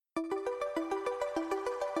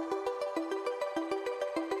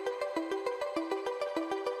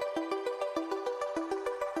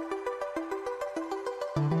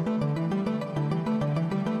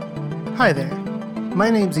Hi there,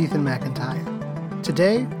 my name's Ethan McIntyre.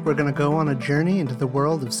 Today, we're going to go on a journey into the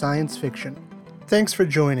world of science fiction. Thanks for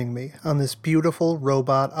joining me on this beautiful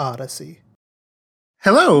robot odyssey.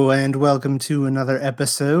 Hello, and welcome to another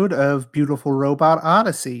episode of Beautiful Robot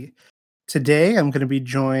Odyssey. Today, I'm going to be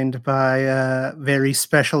joined by a very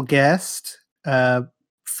special guest, a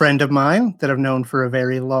friend of mine that I've known for a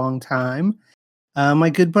very long time.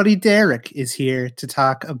 My good buddy Derek is here to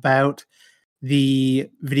talk about the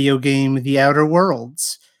video game The Outer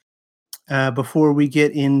Worlds. Before we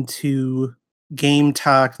get into game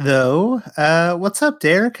talk, though, what's up,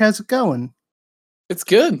 Derek? How's it going? It's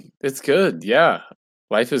good. It's good. Yeah,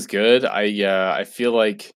 life is good. I feel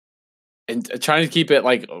like, and trying to keep it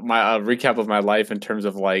like my recap of my life in terms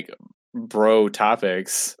of like bro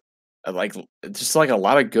topics, like just like a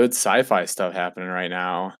lot of good sci-fi stuff happening right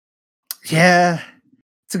now. Yeah,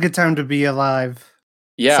 it's a good time to be alive.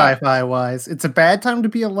 Yeah, Sci-fi wise, it's a bad time to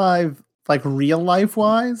be alive, like real life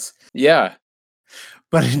wise, yeah,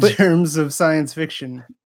 but in but terms of science fiction,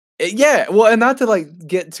 yeah. Well, and not to like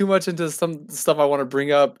get too much into some stuff I want to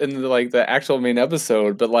bring up in like the actual main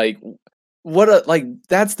episode, but like like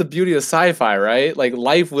that's the beauty of sci-fi, right? Like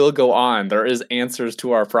life will go on. There is answers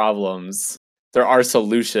to our problems. There are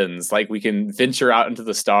solutions. Like we can venture out into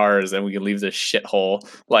the stars and we can leave this shithole.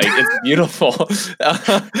 Like it's beautiful.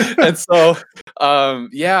 And so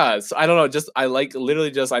yeah, so I don't know, just I like literally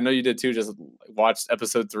just I know you did too, just watched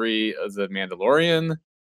episode 3 of The Mandalorian.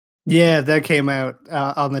 yeah, that came out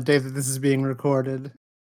on the day that this is being recorded.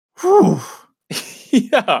 Whew,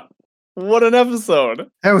 Yeah. What an episode.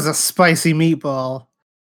 that was a spicy meatball.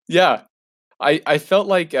 Yeah. I felt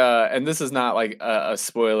like and this is not like a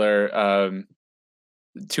spoiler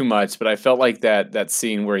too much, but I felt like that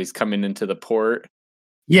scene where he's coming into the port.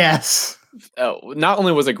 Yes. Not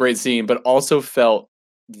only was a great scene, but also felt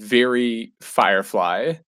very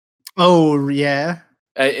Firefly. Oh, yeah.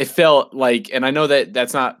 It felt like, and I know that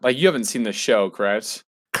that's not like you haven't seen the show, correct?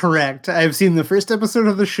 Correct. I've seen the first episode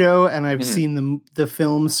of the show, and I've Mhm. seen the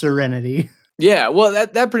film Serenity. Yeah, well,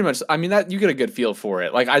 that pretty much. I mean, that you get a good feel for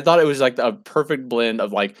it. Like, I thought it was like a perfect blend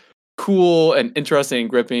of like cool and interesting and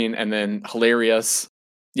gripping, and then hilarious.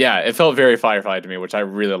 Yeah, it felt very Firefly to me, which I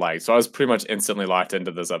really liked. So I was pretty much instantly locked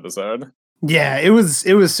into this episode. Yeah, it was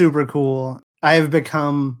super cool. I have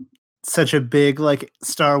become such a big like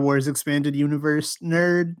Star Wars expanded universe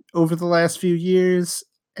nerd over the last few years,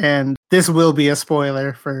 and this will be a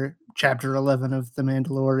spoiler for chapter 11 of The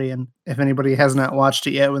Mandalorian if anybody has not watched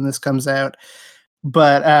it yet when this comes out.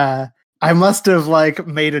 But I must have like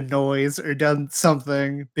made a noise or done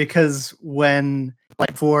something because when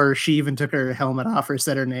like before she even took her helmet off or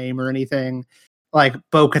said her name or anything, like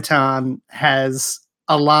Bo-Katan has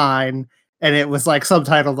a line and it was like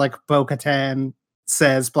subtitled like Bo-Katan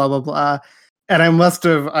says blah blah blah, and I must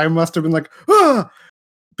have been like ah!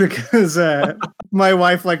 Because my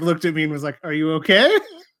wife like looked at me and was like, "Are you okay?"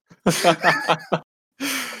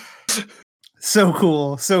 So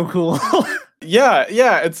cool, so cool. Yeah,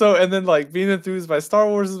 yeah, and then, like, being enthused by Star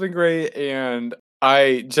Wars has been great, and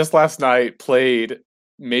I just last night played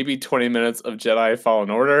maybe 20 minutes of Jedi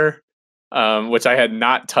Fallen Order, which I had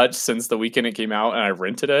not touched since the weekend it came out, and I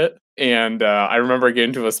rented it, and, I remember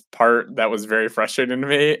getting to this part that was very frustrating to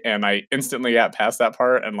me, and I instantly got past that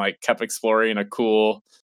part and, like, kept exploring a cool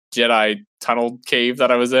Jedi tunnel cave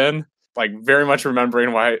that I was in, like, very much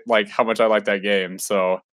remembering why like, how much I like that game,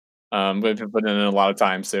 so, gonna be putting in a lot of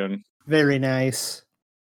time soon. Very nice.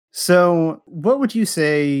 So, what would you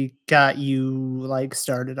say got you like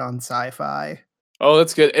started on sci-fi? Oh,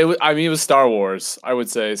 that's good. I mean, it was Star Wars. I would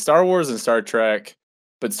say Star Wars and Star Trek,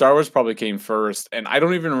 but Star Wars probably came first. And I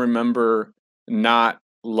don't even remember not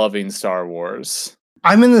loving Star Wars.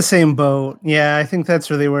 I'm in the same boat. Yeah, I think that's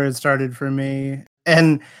really where it started for me.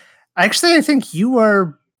 And actually, I think you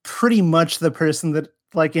are pretty much the person that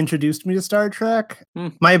like introduced me to Star Trek. Hmm.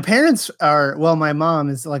 My parents are, well, my mom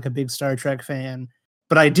is like a big Star Trek fan,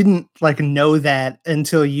 but I didn't like know that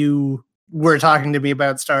until you were talking to me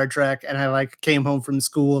about Star Trek and I like came home from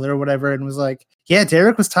school or whatever and was like, "Yeah,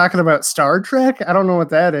 Derek was talking about Star Trek? I don't know what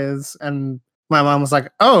that is." And my mom was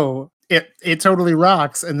like, "Oh, it totally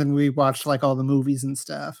rocks." And then we watched like all the movies and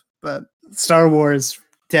stuff. But Star Wars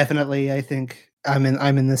definitely, I think I'm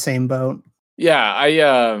in the same boat. Yeah,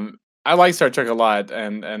 I like Star Trek a lot,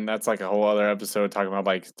 and that's like a whole other episode talking about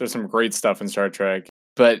like there's some great stuff in Star Trek,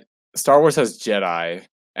 but Star Wars has Jedi,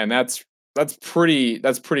 and that's pretty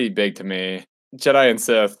big to me. Jedi and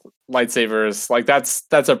Sith lightsabers, like that's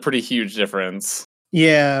a pretty huge difference.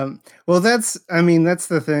 Yeah. Well, that's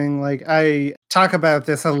the thing. Like, I talk about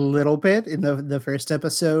this a little bit in the first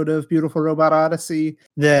episode of Beautiful Robot Odyssey,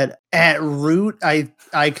 that at root,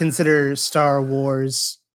 I consider Star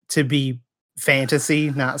Wars to be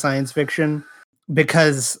fantasy, not science fiction,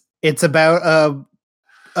 because it's about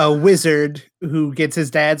a wizard who gets his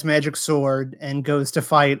dad's magic sword and goes to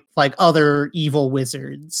fight like other evil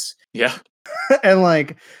wizards. Yeah. And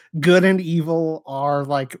like good and evil are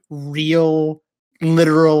like real,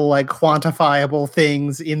 literal, like quantifiable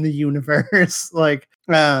things in the universe. Like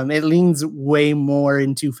it leans way more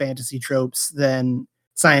into fantasy tropes than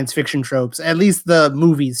science fiction tropes. At least the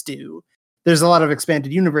movies do. There's a lot of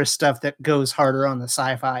expanded universe stuff that goes harder on the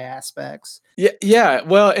sci-fi aspects. Yeah.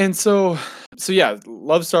 Well, and so yeah,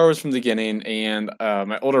 love Star Wars from the beginning. And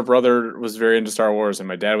my older brother was very into Star Wars, and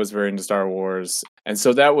my dad was very into Star Wars, and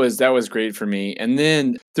so that was great for me. And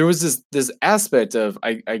then there was this aspect of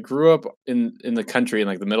I grew up in the country in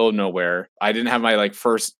like the middle of nowhere. I didn't have my like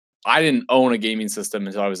first. I didn't own a gaming system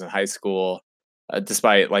until I was in high school,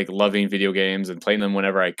 despite like loving video games and playing them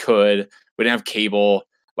whenever I could. We didn't have cable.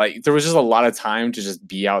 Like there was just a lot of time to just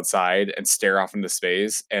be outside and stare off into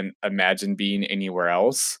space and imagine being anywhere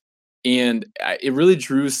else. And it really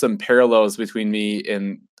drew some parallels between me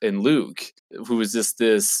and Luke, who was just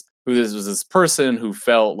this who this was this person who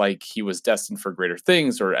felt like he was destined for greater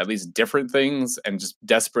things, or at least different things, and just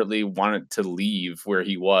desperately wanted to leave where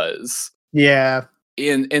he was. Yeah.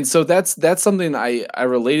 And so that's something I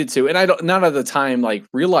related to, and I don't not at the time like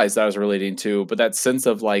realized that I was relating to, but that sense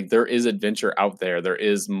of like there is adventure out there, there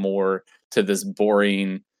is more to this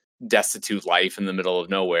boring, destitute life in the middle of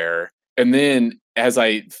nowhere. And then as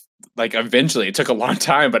like eventually it took a long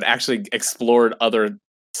time, but actually explored other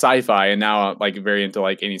sci-fi, and now I'm like very into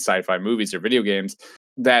like any sci-fi movies or video games.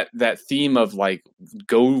 That theme of like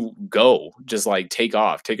go just like take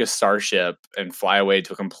off, take a starship and fly away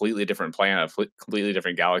to a completely different planet, completely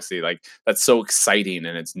different galaxy, like that's so exciting,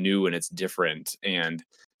 and it's new and it's different, and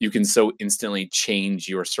you can so instantly change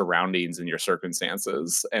your surroundings and your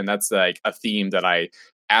circumstances. And that's like a theme that I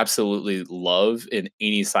absolutely love in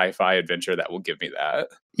any sci-fi adventure that will give me that.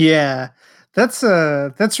 Yeah. That's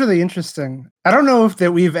really interesting. I don't know if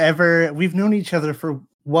that we've known each other for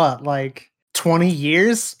what, like 20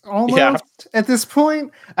 years Yeah. almost at this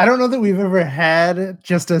point. I don't know that we've ever had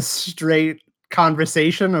just a straight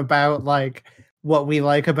conversation about like what we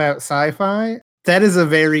like about sci-fi. That is a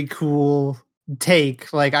very cool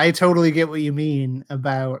take. Like I totally get what you mean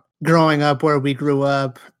about growing up where we grew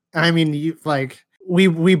up. I mean, you like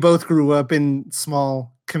we both grew up in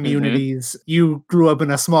small Hmm. communities. You grew up in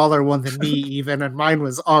a smaller one than me even, and mine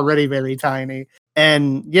was already very tiny.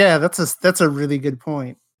 And yeah, that's a really good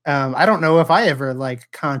point. I don't know if I ever like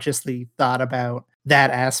consciously thought about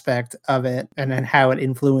that aspect of it and then how it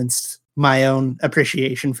influenced my own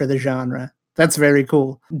appreciation for the genre. That's very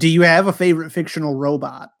cool. Do you have a favorite fictional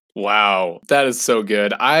robot? Wow, that is so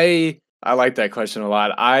good. I like that question a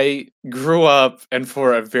lot. I grew up, and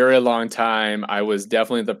for a very long time I was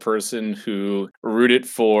definitely the person who rooted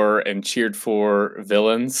for and cheered for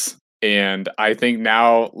villains. And I think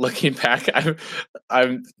now looking back,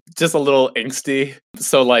 I'm just a little angsty.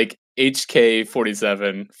 So like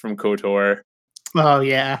HK-47 from KOTOR Oh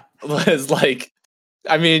yeah. was like,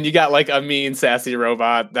 I mean, you got like a mean sassy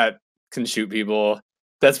robot that can shoot people.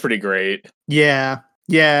 That's pretty great. Yeah.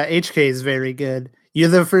 Yeah, HK is very good. You're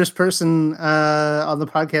the first person on the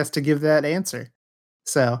podcast to give that answer.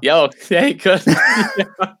 So Yo, hey, good.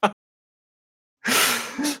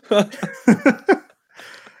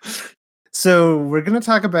 so we're gonna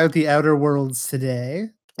talk about the Outer Worlds today.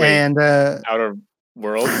 Wait, And Outer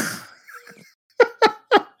Worlds?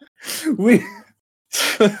 we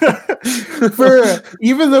for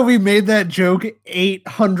even though we made that joke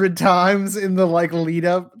 800 times in the like lead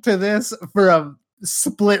up to this, for a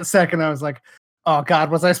split second I was like, oh god,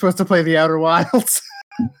 was I supposed to play the Outer Wilds?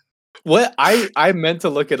 What I meant to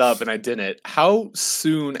look it up and I didn't. How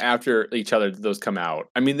soon after each other did those come out?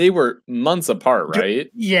 I mean, they were months apart, right?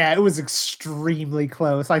 Yeah, it was extremely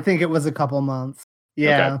close. I think it was a couple months. Okay.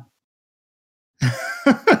 Yeah.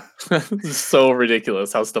 This is so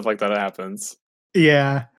ridiculous how stuff like that happens.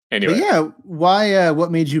 Yeah. But Anyway, yeah, why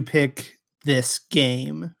what made you pick this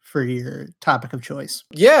game for your topic of choice?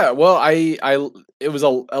 yeah, well, it was a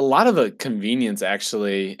lot of a convenience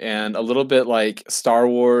actually, and a little bit like Star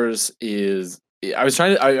Wars is. I was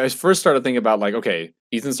trying to. I first started thinking about like, okay,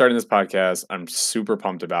 Ethan's starting this podcast. I'm super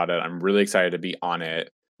pumped about it. I'm really excited to be on it.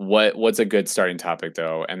 What's a good starting topic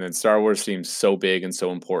though? And then Star Wars seems so big and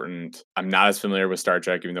so important. I'm not as familiar with Star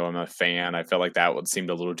Trek, even though I'm a fan. I felt like that would seemed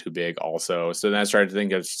a little too big also. So then I started to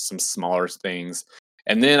think of some smaller things.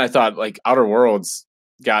 And then I thought like Outer Worlds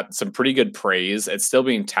got some pretty good praise. It's still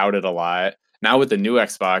being touted a lot now with the new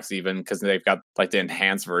Xbox, even because they've got like the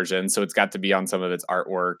enhanced version, so it's got to be on some of its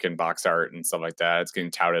artwork and box art and stuff like that. It's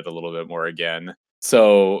getting touted a little bit more again.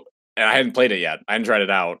 So, and I hadn't played it yet. I hadn't tried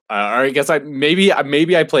it out. Or I guess maybe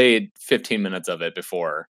I played 15 minutes of it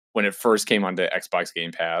before when it first came onto Xbox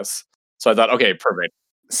Game Pass. So I thought, okay, perfect.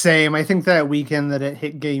 Same. I think that weekend that it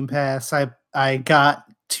hit Game Pass, I got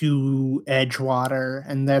to Edgewater,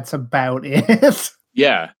 and that's about it.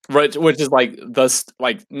 Yeah, right. Which is like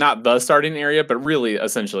not the starting area, but really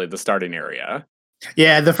essentially the starting area.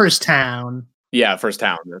 Yeah, the first town. Yeah, first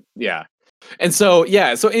town. Yeah. And so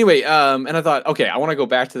yeah, so anyway, and I thought, okay, I want to go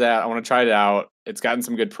back to that. I want to try it out. It's gotten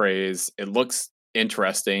some good praise. It looks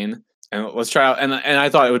interesting. And let's try out and I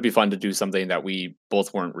thought it would be fun to do something that we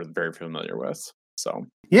both weren't very familiar with. So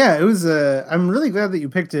yeah, it was I'm really glad that you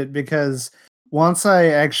picked it because once I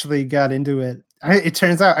actually got into it, it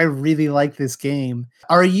turns out I really like this game.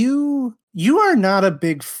 You are not a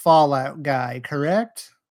big Fallout guy, correct?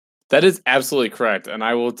 That is absolutely correct. And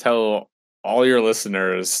I will tell all your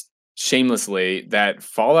listeners shamelessly that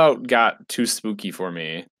Fallout got too spooky for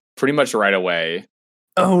me pretty much right away.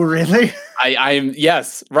 Oh, really? I'm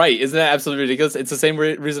yes, right. Isn't that absolutely ridiculous? It's the same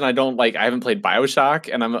reason I haven't played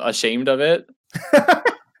BioShock and I'm ashamed of it.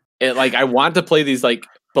 I want to play these like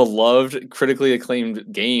beloved, critically acclaimed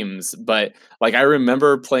games, but like I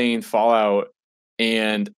remember playing Fallout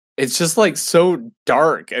and it's just like so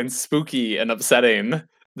dark and spooky and upsetting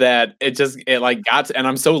that and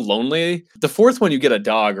I'm so lonely. The fourth one you get a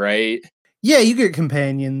dog, right? Yeah, you get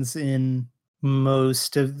companions in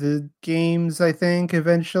most of the games, I think,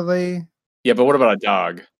 eventually. Yeah, but what about a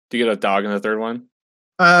dog? Do you get a dog in the third one?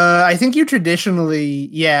 I think you traditionally,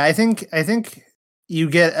 yeah, I think you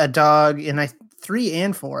get a dog in 3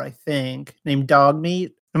 and 4, I think, named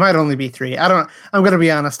Dogmeat. It might only be 3. I don't know. I'm gonna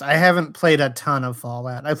be honest. I haven't played a ton of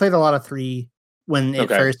Fallout. I played a lot of 3 when it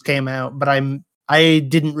first came out, but I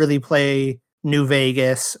didn't really play New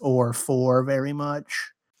Vegas or 4 very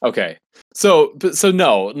much. Okay. So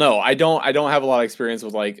no, I don't have a lot of experience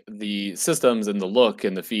with like the systems and the look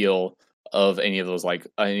and the feel of any of those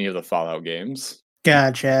any of the Fallout games.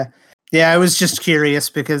 Gotcha. Yeah, I was just curious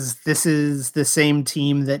because this is the same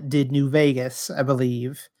team that did New Vegas, I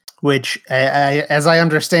believe, which, as I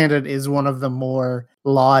understand it, is one of the more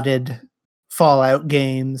lauded Fallout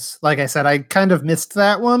games. Like I said, I kind of missed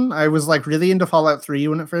that one. I was like really into Fallout 3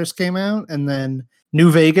 when it first came out, and then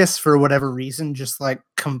New Vegas, for whatever reason, just like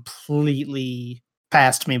completely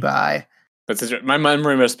passed me by. My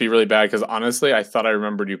memory must be really bad because honestly, I thought I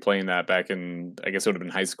remembered you playing that back in, I guess it would have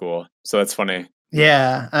been high school. So that's funny.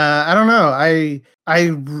 Yeah, I don't know.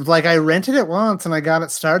 I rented it once and I got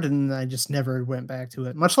it started and I just never went back to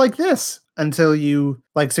it. Much like this until you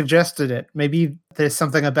like suggested it. Maybe there's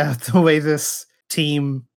something about the way this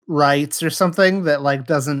team writes or something that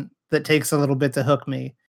that takes a little bit to hook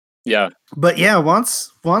me. Yeah. But yeah,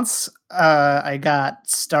 once I got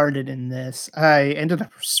started in this, I ended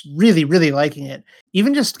up really, really liking it.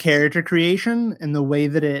 Even just character creation and the way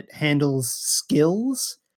that it handles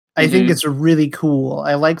skills, I think it's really cool.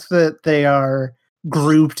 I like that they are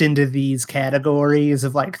grouped into these categories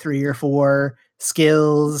of like 3 or 4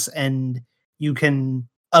 skills, and you can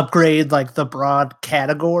upgrade like the broad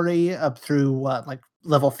category up through like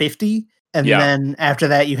level 50. And then after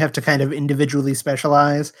that, you have to kind of individually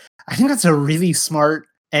specialize. I think that's a really smart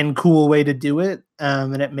and cool way to do it.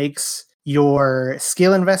 And it makes your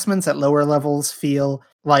skill investments at lower levels feel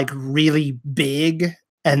like really big.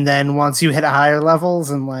 And then once you hit higher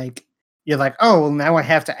levels and like, you're like, oh, well, now I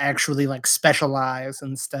have to actually like specialize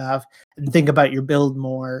and stuff and think about your build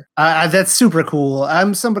more. That's super cool.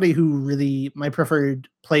 I'm somebody who really, my preferred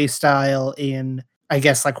play style in, I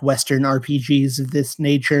guess, like Western RPGs of this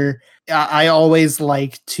nature, I always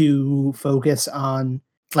like to focus on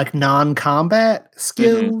like non-combat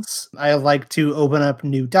skills. I like to open up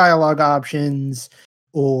new dialogue options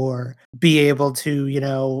or be able to,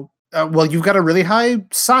 you've got a really high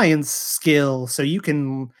science skill, so you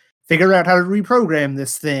can figure out how to reprogram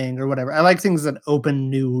this thing or whatever. I like things that open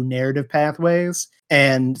new narrative pathways.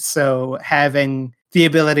 And so having the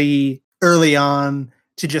ability early on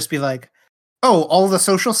to just be like, oh, all the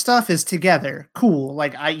social stuff is together. Cool.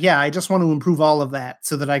 Like, I just want to improve all of that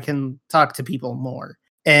so that I can talk to people more.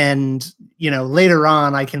 And, later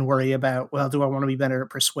on I can worry about, well, do I want to be better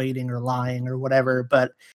at persuading or lying or whatever?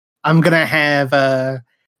 But I'm going to have a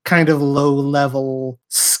kind of low level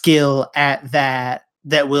skill at that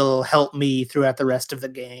will help me throughout the rest of the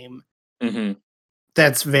game. Mm-hmm.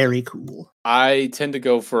 That's very cool. I tend to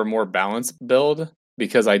go for a more balanced build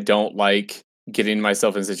because I don't like getting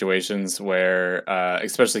myself in situations where,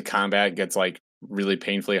 especially combat gets like really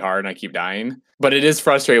painfully hard and I keep dying. But it is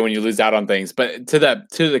frustrating when you lose out on things. But to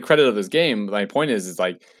the credit of this game, my point is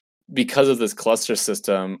like because of this cluster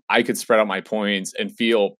system, I could spread out my points and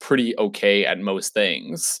feel pretty okay at most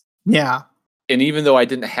things. Yeah. And even though I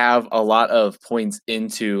didn't have a lot of points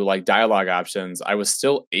into like dialogue options, I was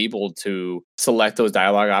still able to select those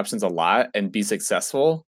dialogue options a lot and be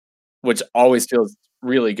successful, which always feels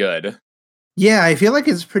really good. Yeah, I feel like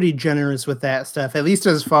it's pretty generous with that stuff, at least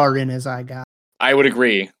as far in as I got. I would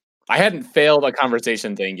agree. I hadn't failed a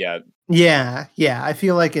conversation thing yet. Yeah, I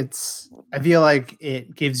feel like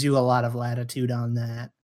it gives you a lot of latitude on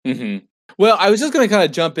that. Mm-hmm. Well, I was just gonna kind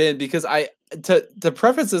of jump in because to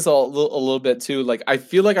preface this a little bit too. Like, I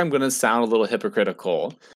feel like I'm gonna sound a little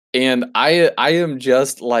hypocritical, and I am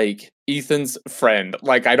just like Ethan's friend.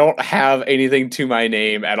 Like, I don't have anything to my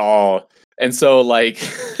name at all, and so like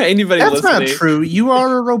anybody That's listening, not true. You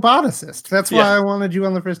are a roboticist. That's why Yeah. I wanted you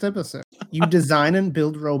on the first episode. You design and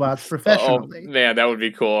build robots Oh professionally. man, that would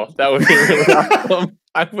be cool. That would be really awesome.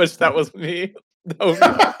 I wish that was me. That would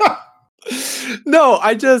be No,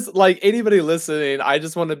 I just like anybody listening, I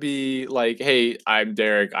just want to be like, hey, I'm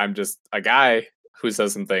Derek. I'm just a guy who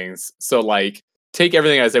says some things. So like take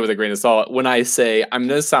everything I say with a grain of salt. When I say I'm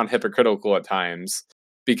gonna sound hypocritical at times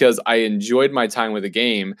because I enjoyed my time with the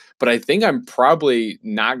game, but I think I'm probably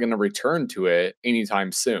not gonna return to it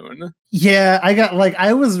anytime soon. Yeah,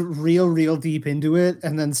 I was real deep into it,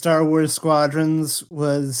 and then Star Wars Squadrons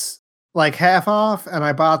was like half off, and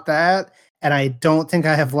I bought that, and I don't think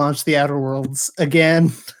I have launched the Outer Worlds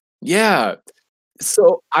again. Yeah.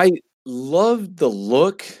 So I love the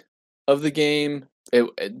look of the game.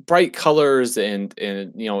 Bright colors and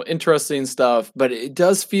interesting stuff, but it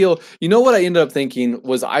does feel. You know what I ended up thinking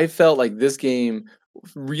was I felt like this game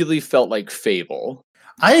really felt like Fable.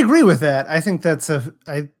 I agree with that. I think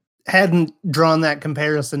I hadn't drawn that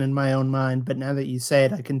comparison in my own mind, but now that you say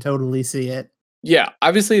it, I can totally see it. Yeah,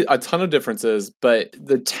 obviously a ton of differences, but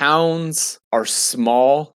the towns are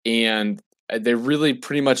small and they really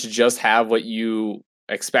pretty much just have what you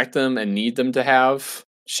expect them and need them to have: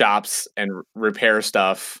 shops and repair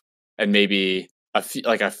stuff, and maybe a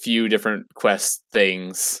few different quest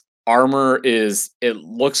things. Armor it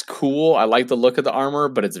looks cool. I like the look of the armor,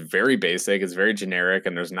 but it's very basic. It's very generic,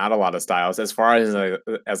 and there's not a lot of styles as far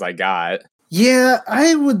as I got. Yeah,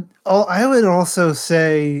 I would also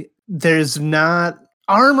say there's not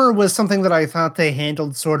armor was something that I thought they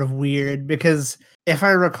handled sort of weird because if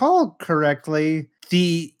I recall correctly,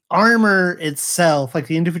 the armor itself, like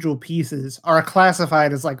the individual pieces, are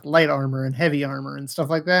classified as like light armor and heavy armor and stuff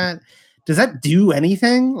like that. Does that do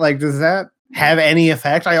anything? Like, does that have any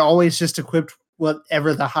effect? I always just equipped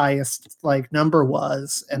whatever the highest like number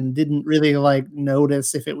was and didn't really like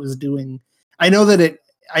notice if it was doing. I know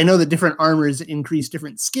that different armors increase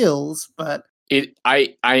different skills, but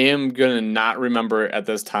I am gonna not remember at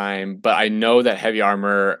this time, but I know that heavy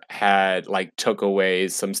armor had like took away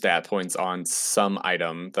some stat points on some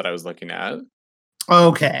item that I was looking at.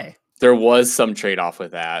 okay. There was some trade off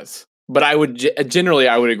with that, but I would generally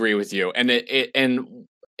I would agree with you, and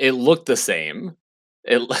it looked the same.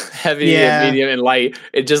 It heavy and Yeah. medium and light.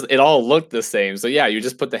 It all looked the same. So yeah, you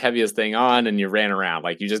just put the heaviest thing on and you ran around.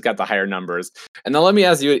 Like you just got the higher numbers. And now let me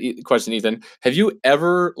ask you a question, Ethan. Have you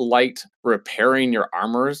ever liked repairing your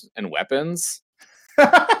armors and weapons?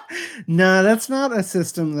 No, that's not a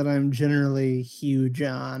system that I'm generally huge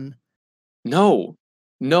on. No.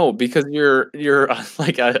 No, because you're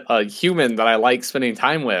like a human that I like spending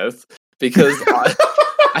time with because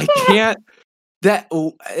I can't.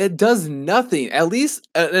 It does nothing. At least,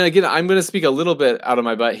 and again, I'm going to speak a little bit out of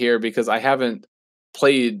my butt here because I haven't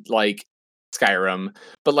played like Skyrim.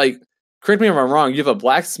 But like, correct me if I'm wrong. You have a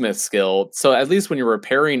blacksmith skill, so at least when you're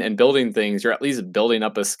repairing and building things, you're at least building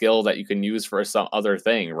up a skill that you can use for some other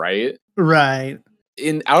thing, right? Right.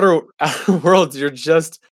 In outer worlds, you're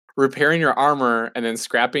just repairing your armor and then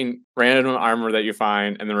scrapping random armor that you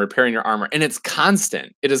find, and then repairing your armor, and it's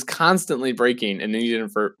constant. It is constantly breaking and needing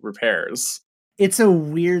for repairs. It's a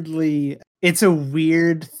weird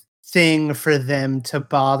thing for them to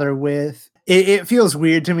bother with. It feels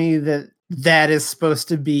weird to me that is supposed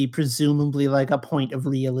to be presumably like a point of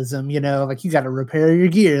realism, like you got to repair your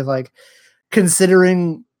gear, like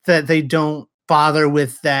considering that they don't bother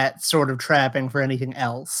with that sort of trapping for anything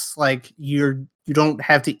else. Like you don't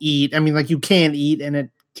have to eat. I mean, like you can eat and it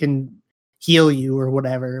can heal you or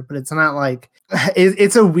whatever, but it's not like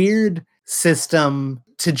it's a weird system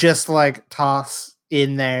to just like toss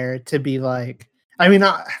in there to be like, I mean,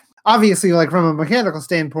 obviously like from a mechanical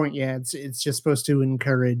standpoint, yeah, it's just supposed to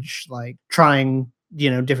encourage like trying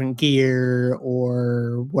different gear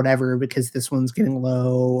or whatever because this one's getting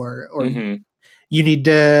low, or you need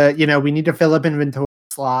to, we need to fill up inventory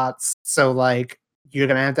slots. So like you're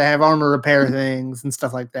going to have armor repair things and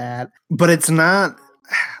stuff like that. But it's not,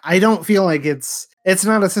 I don't feel like it's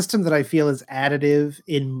not a system that I feel is additive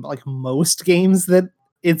in like most games that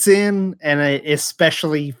it's in. And I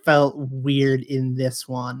especially felt weird in this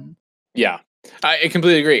one. Yeah, I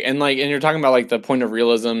completely agree. And you're talking about like the point of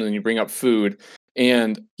realism, and you bring up food.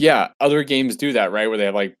 And yeah, other games do that, right? Where they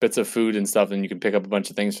have like bits of food and stuff, and you can pick up a bunch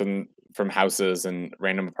of things from houses and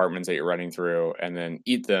random apartments that you're running through, and then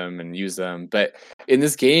eat them and use them. But in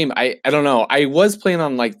this game, I don't know. I was playing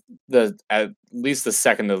on like at least the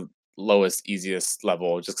second to lowest, easiest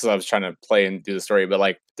level, just because I was trying to play and do the story. But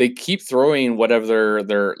like they keep throwing whatever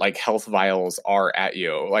their like health vials are at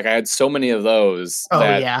you. Like I had so many of those. Oh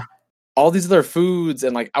yeah. All these other foods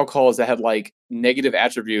and like alcohols that had like negative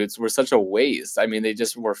attributes were such a waste. I mean, they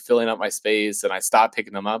just were filling up my space, and I stopped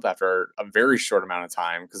picking them up after a very short amount of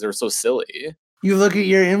time because they were so silly. You look at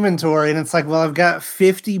your inventory and it's like, well, I've got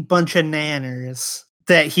 50 bunch of nanners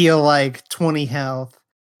that heal like 20 health,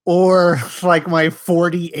 or like my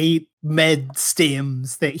 48 med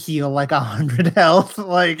stims that heal like 100 health.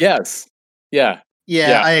 Like, yes.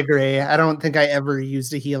 Yeah, I agree. I don't think I ever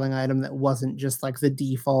used a healing item that wasn't just like the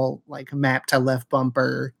default like map to left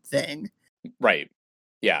bumper thing. Right.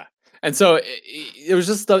 Yeah. And so it was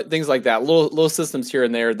just things like that, little systems here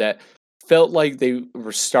and there that felt like they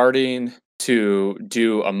were starting to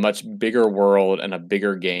do a much bigger world and a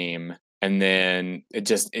bigger game. And then it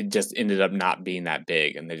just ended up not being that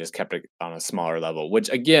big, and they just kept it on a smaller level, which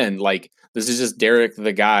again, like this is just Derek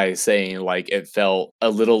the guy saying like it felt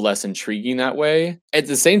a little less intriguing that way. At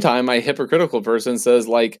the same time, my hypocritical person says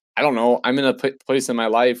like, I don't know, I'm in a place in my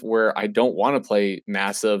life where I don't want to play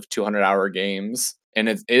massive 200-hour games. And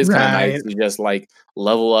it is kind of nice to just like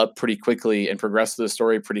level up pretty quickly and progress through the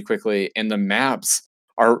story pretty quickly. And the maps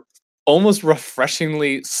are almost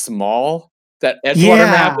refreshingly small. That Edgewater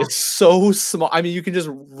map is so small. I mean, you can just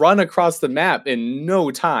run across the map in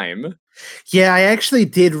no time. Yeah, I actually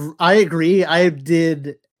did. I agree. I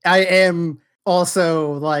am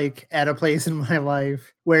also like at a place in my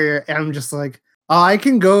life where I'm just like, oh, I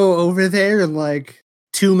can go over there in like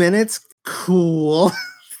 2 minutes. Cool.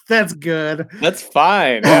 That's good. That's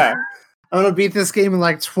fine. Yeah. I'm gonna beat this game in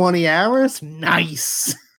like 20 hours.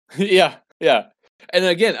 Nice. Yeah. And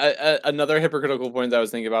again, another hypocritical point that I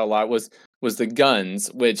was thinking about a lot was the guns,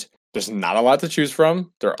 which there's not a lot to choose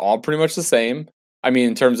from. They're all pretty much the same. I mean,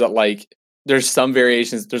 in terms of like, there's some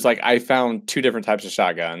variations. There's like, I found 2 different types of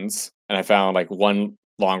shotguns, and I found like one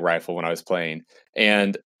long rifle when I was playing.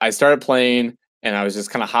 And I started playing, and I was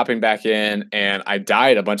just kind of hopping back in, and I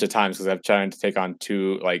died a bunch of times because I'm trying to take on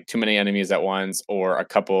too many enemies at once, or a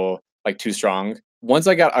couple like too strong. Once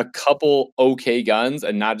I got a couple okay guns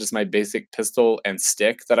and not just my basic pistol and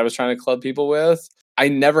stick that I was trying to club people with, I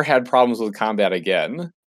never had problems with combat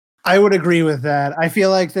again. I would agree with that. I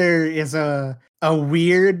feel like there is a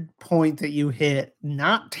weird point that you hit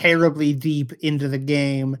not terribly deep into the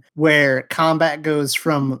game where combat goes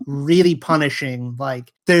from really punishing.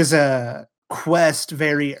 Like there's a quest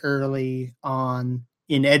very early on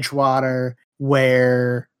in Edgewater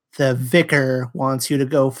where the vicar wants you to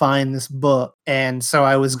go find this book. And so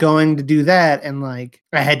I was going to do that, and like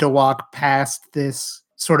I had to walk past this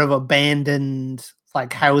sort of abandoned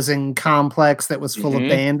like housing complex that was full of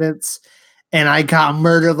bandits, and I got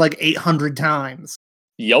murdered like 800 times.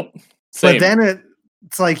 Yep. Same. But then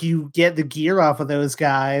it's like you get the gear off of those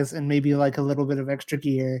guys and maybe like a little bit of extra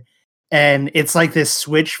gear, and it's like this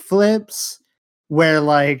switch flips where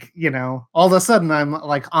like, all of a sudden I'm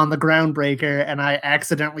like on the Groundbreaker and I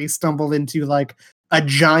accidentally stumble into like a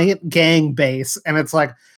giant gang base, and it's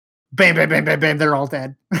like bam, bam, bam, bam, bam, they're all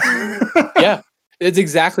dead. Yeah, it's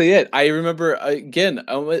exactly it. I remember again,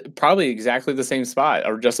 probably exactly the same spot,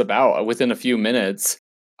 or just about within a few minutes,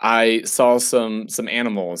 I saw some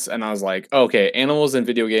animals, and I was like, okay, animals in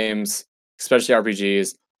video games, especially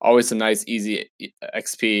RPGs, always some nice easy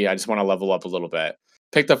XP. I just want to level up a little bit.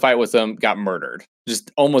 Picked a fight with them, got murdered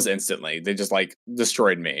just almost instantly. They just like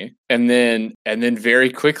destroyed me. And then very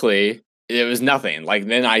quickly it was nothing. Like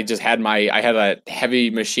then I just had I had a heavy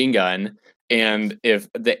machine gun, and if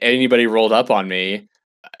anybody rolled up on me,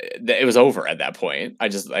 it was over at that point. I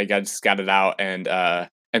just got it out and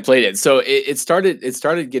played it. So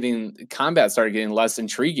combat started getting less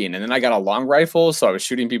intriguing. And then I got a long rifle, so I was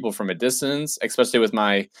shooting people from a distance, especially with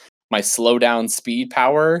my slow down speed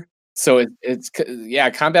power. So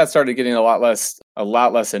combat started getting a lot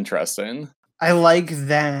less interesting. I like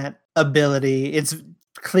that ability. It's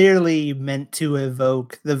clearly meant to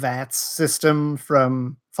evoke the VATS system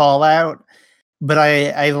from Fallout, but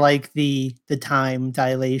I like the time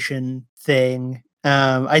dilation thing.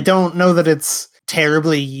 I don't know that it's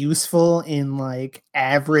terribly useful in like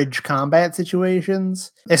average combat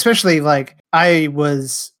situations, especially like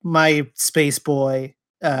my space boy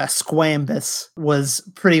Squambus was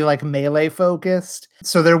pretty like melee focused.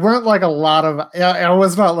 So there weren't like a lot of I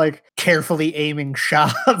was not like carefully aiming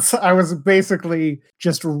shots. I was basically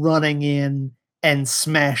just running in and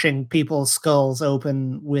smashing people's skulls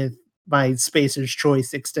open with my Spacer's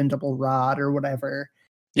Choice extendable rod or whatever.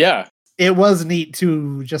 Yeah. It was neat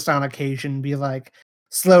to just on occasion be like,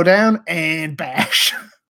 slow down and bash.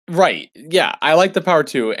 Right. Yeah, I like the power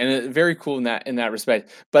too, and very cool in that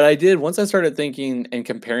respect. But I did once I started thinking and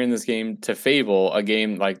comparing this game to Fable, a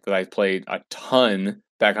game like that I played a ton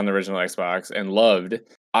back on the original Xbox and loved.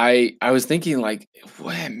 I was thinking like,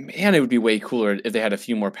 man, it would be way cooler if they had a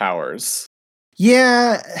few more powers.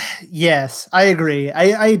 Yeah, yes, I agree.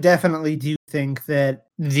 I definitely do think that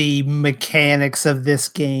the mechanics of this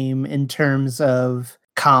game in terms of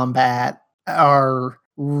combat are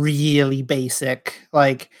really basic.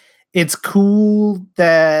 Like, it's cool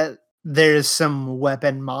that there's some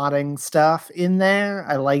weapon modding stuff in there.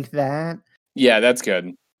 I like that. Yeah, that's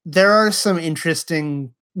good. There are some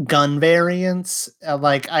interesting gun variants.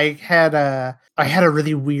 I had a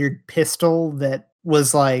really weird pistol that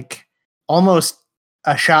was like almost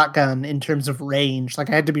a shotgun in terms of range. Like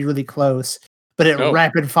I had to be really close, but it Oh.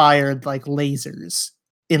 rapid fired like lasers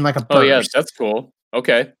in like a Oh yeah, burst. that's cool.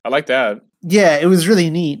 Okay, I like that. Yeah, it was really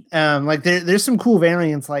neat. Like there's some cool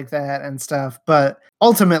variants like that and stuff, but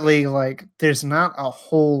ultimately, like there's not a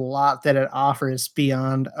whole lot that it offers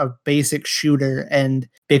beyond a basic shooter. And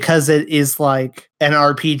because it is like an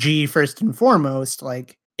RPG first and foremost,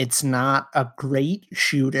 like it's not a great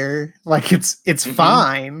shooter. Like it's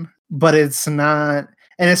fine, but it's not.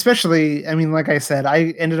 And especially, I mean, like I said,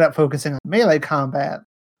 I ended up focusing on melee combat.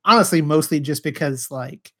 Honestly, mostly just because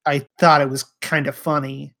like I thought it was kind of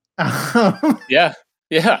funny. Yeah.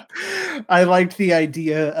 Yeah. I liked the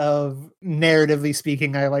idea of, narratively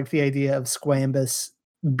speaking, I liked the idea of Squambus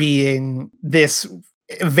being this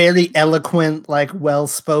very eloquent, like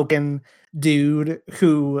well-spoken dude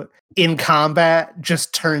who in combat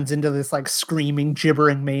just turns into this like screaming,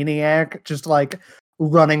 gibbering maniac, just like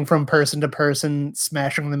running from person to person,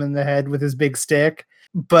 smashing them in the head with his big stick.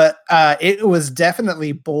 But it was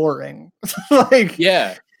definitely boring. Like,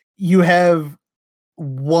 Yeah. you have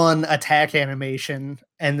one attack animation,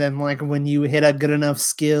 and then like when you hit a good enough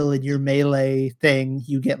skill in your melee thing,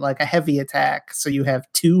 you get like a heavy attack, so you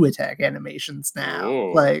have two attack animations now.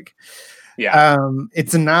 Ooh. Like, Yeah.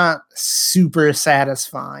 it's not super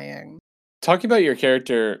satisfying. Talking about your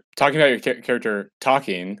character talking,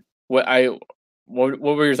 what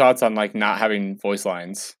were your thoughts on like not having voice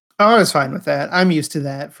lines? I was fine with that. I'm used to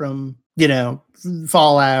that from,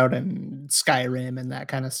 Fallout and Skyrim and that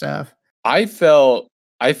kind of stuff. I felt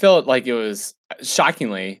like it was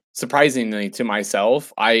surprisingly to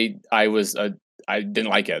myself. I didn't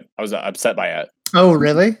like it. I was upset by it. Oh,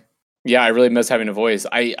 really? Yeah, I really miss having a voice.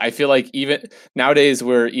 I feel like even nowadays,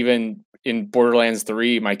 where even in Borderlands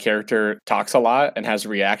 3, my character talks a lot and has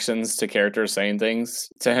reactions to characters saying things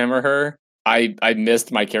to him or her. I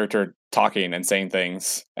missed my character talking and saying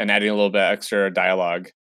things and adding a little bit extra dialogue.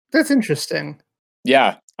 That's interesting.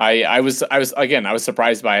 Yeah, I was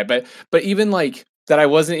surprised by it, but even like that, I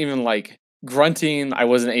wasn't even like grunting. I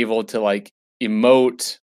wasn't able to like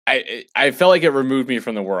emote. I felt like it removed me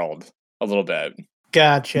from the world a little bit.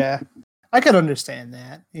 Gotcha. I could understand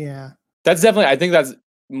that. Yeah. That's definitely. I think that's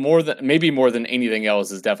more than anything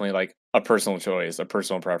else is definitely like a personal choice, a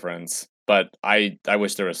personal preference. But I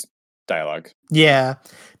wish there was dialogue. Yeah.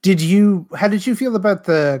 How did you feel about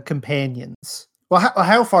the companions? Well,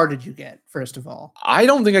 how far did you get, first of all? I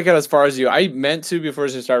don't think I got as far as you. I meant to before we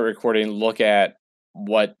started recording look at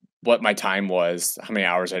what my time was, how many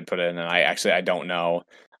hours I'd put in, and I don't know.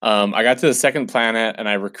 I got to the second planet and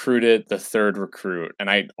I recruited the third recruit, and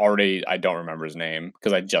I don't remember his name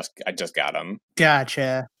because I just got him.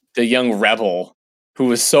 Gotcha. The young rebel who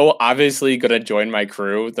was so obviously going to join my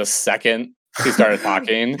crew the second he started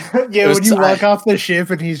talking. Yeah, when you walk off the ship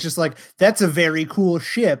and he's just like, "That's a very cool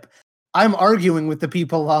ship. I'm arguing with the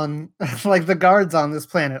people on, like, the guards on this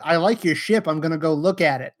planet. I like your ship. I'm gonna go look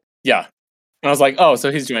at it." Yeah. And I was like, oh,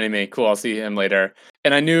 so he's joining me. Cool, I'll see him later.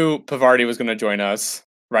 And I knew Pavardi was going to join us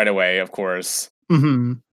right away, of course.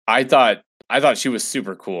 Mm-hmm. I thought she was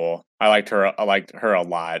super cool. I liked her a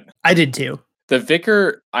lot. I did too. The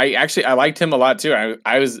vicar, I liked him a lot too.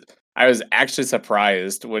 I was actually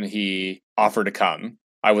surprised when he offered to come.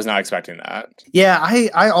 I was not expecting that. Yeah,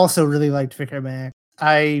 I also really liked Vicar Mac.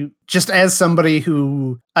 I just, as somebody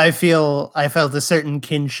who I felt a certain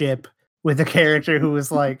kinship with a character who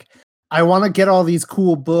was like, I want to get all these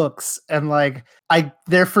cool books, and like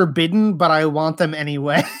they're forbidden, but I want them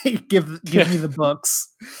anyway. give me the books.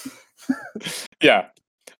 Yeah.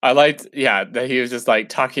 I liked, that he was just like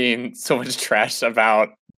talking so much trash about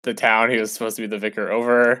the town he was supposed to be the vicar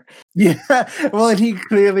over. Yeah, well, and he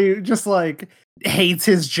clearly just like hates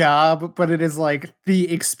his job, but it is like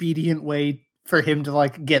the expedient way for him to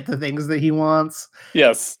like get the things that he wants.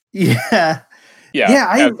 Yes. Yeah.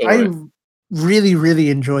 I really, really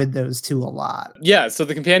enjoyed those two a lot. Yeah, so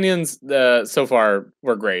the companions so far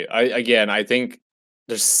were great. I think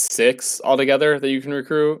there's 6 altogether that you can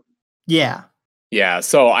recruit. Yeah. Yeah,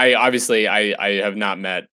 so I have not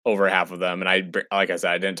met over half of them, and like I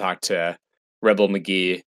said, I didn't talk to Rebel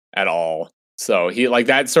McGee at all. So he like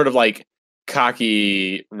that sort of like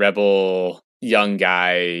cocky rebel young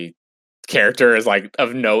guy character is like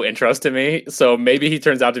of no interest to me. So maybe he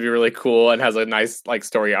turns out to be really cool and has a nice like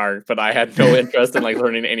story arc, but I had no interest in like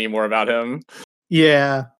learning any more about him.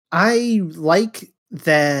 Yeah, I like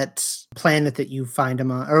that planet that you find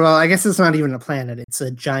him on. Or well, I guess it's not even a planet; it's a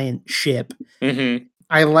giant ship. Mm-hmm.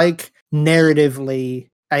 I like narratively.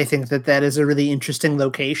 I think that is a really interesting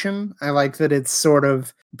location. I like that it's sort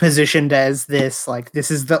of positioned as this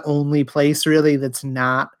is the only place really that's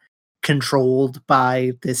not controlled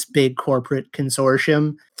by this big corporate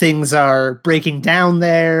consortium. Things are breaking down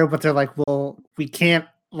there, but they're like, well, we can't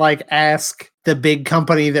like ask the big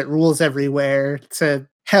company that rules everywhere to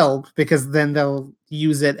help, because then they'll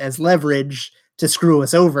use it as leverage to screw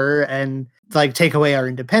us over and like take away our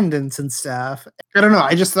independence and stuff. I don't know.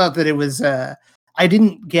 I just thought that it was I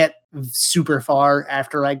didn't get super far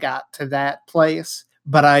after I got to that place,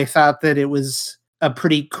 but I thought that it was a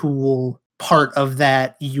pretty cool part of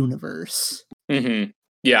that universe. Mm-hmm.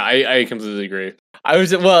 Yeah, I completely agree.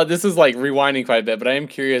 This is like rewinding quite a bit, but I am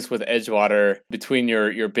curious with Edgewater, between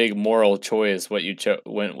your big moral choice, what you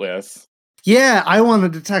went with. Yeah, I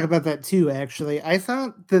wanted to talk about that too, actually. I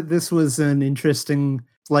thought that this was an interesting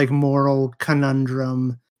like moral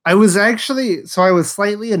conundrum. I was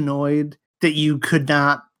slightly annoyed that you could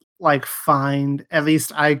not like find, at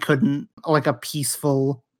least I couldn't, like a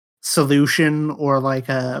peaceful solution, or like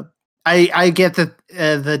I get that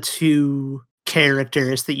the two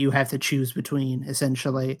characters that you have to choose between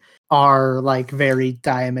essentially are like very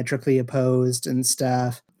diametrically opposed and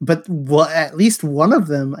stuff. But at least one of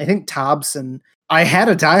them, I think Thompson, I had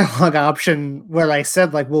a dialogue option where I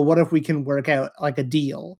said like, well, what if we can work out like a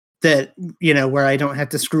deal that, you know, where I don't have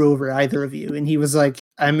to screw over either of you? And he was like,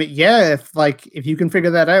 if you can figure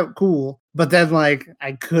that out, cool. But then like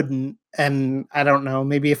I couldn't, and I don't know,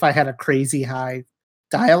 maybe if I had a crazy high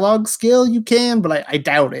dialogue skill you can, but I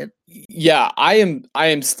doubt it. Yeah, I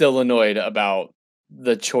am still annoyed about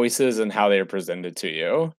the choices and how they are presented to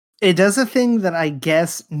you. It does a thing that I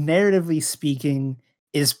guess, narratively speaking,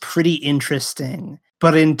 is pretty interesting.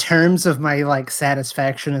 But in terms of my like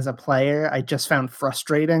satisfaction as a player, I just found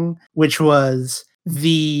frustrating, which was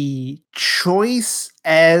the choice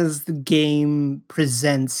as the game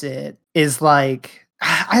presents it is like,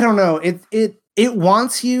 I don't know, it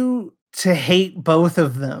wants you to hate both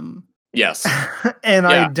of them. Yes. And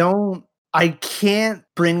yeah. I can't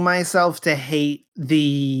bring myself to hate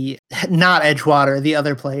the not Edgewater, the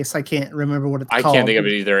other place. I can't remember what it's called. I can't think of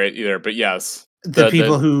it either, but yes. The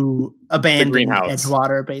people who abandoned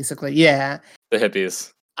Edgewater, basically. Yeah. The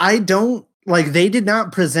hippies. I don't like, they did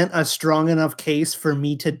not present a strong enough case for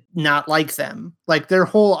me to not like them. Like, their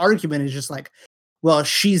whole argument is just like, well,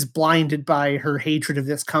 she's blinded by her hatred of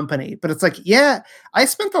this company. But it's like, yeah, I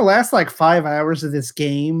spent the last like 5 hours of this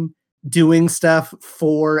game doing stuff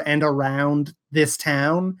for and around this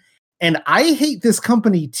town, and I hate this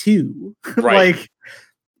company too. Right. Like,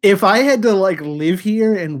 if I had to like live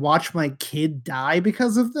here and watch my kid die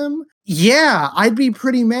because of them, yeah, I'd be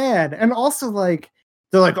pretty mad. And also like,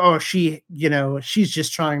 they're like, oh, she's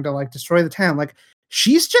just trying to like destroy the town. Like,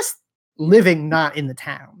 she's just living not in the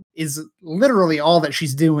town is literally all that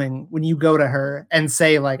she's doing when you go to her and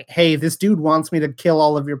say like, hey, this dude wants me to kill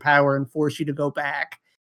all of your power and force you to go back.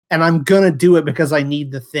 And I'm gonna do it because I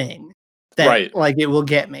need the thing that like it will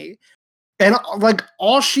get me. And like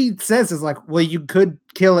all she says is like, well, you could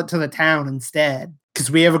kill it to the town instead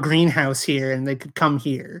because we have a greenhouse here and they could come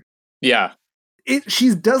here. Yeah.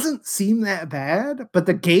 She doesn't seem that bad, but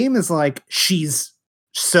the game is like, she's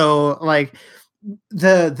so like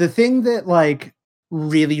the thing that like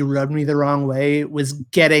really rubbed me the wrong way was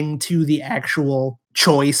getting to the actual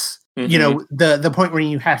choice. Mm-hmm. You know, the point where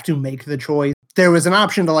you have to make the choice there was an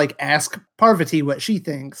option to like ask Parvati what she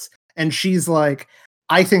thinks, and she's like,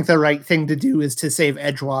 I think the right thing to do is to save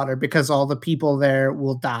Edgewater because all the people there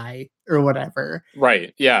will die or whatever.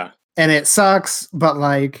 Right. Yeah. And it sucks, but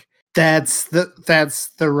like that's the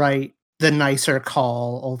nicer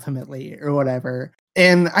call ultimately or whatever.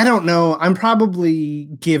 And I don't know, I'm probably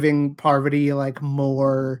giving Parvati like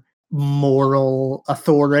more moral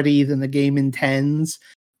authority than the game intends,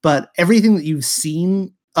 but everything that you've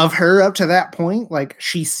seen of her up to that point, like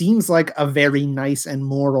she seems like a very nice and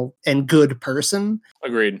moral and good person.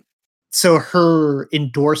 Agreed. So her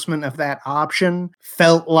endorsement of that option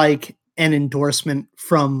felt like an endorsement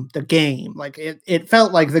from the game. Like it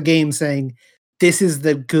felt like the game saying, this is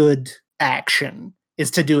the good action, is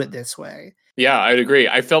to do it this way. Yeah, I'd agree.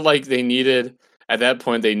 I felt like at that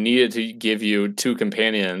point, they needed to give you 2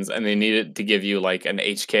 companions, and they needed to give you like an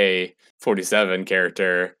HK-47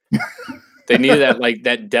 character. They needed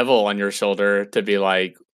that devil on your shoulder to be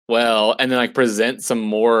like, well, and then like present some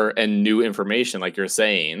more and new information, like you're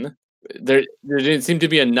saying. There didn't seem to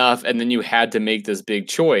be enough, and then you had to make this big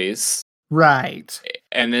choice. Right.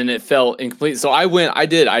 And then it felt incomplete. So I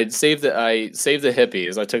saved the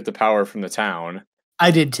hippies. I took the power from the town. I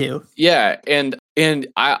did too. Yeah, and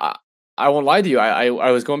I won't lie to you. I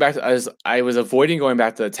was going back to I was avoiding going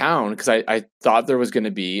back to the town because I thought there was going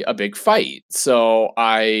to be a big fight. So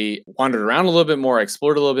I wandered around a little bit more, I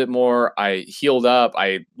explored a little bit more. I healed up.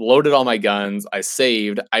 I loaded all my guns. I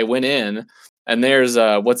saved. I went in, and there's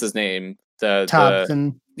what's his name?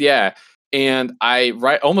 Thompson. Yeah. And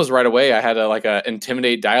almost right away, I had a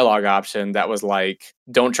intimidate dialogue option that was like,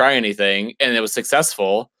 "Don't try anything," and it was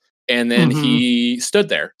successful. And then he stood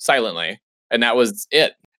there silently, and that was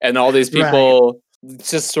it. And all these people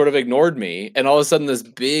just sort of ignored me. And all of a sudden, this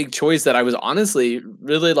big choice that I was honestly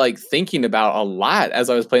really like thinking about a lot as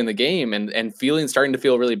I was playing the game and starting to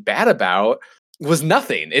feel really bad about was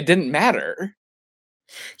nothing. It didn't matter.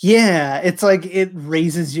 Yeah, it's like it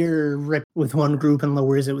raises your rip with one group and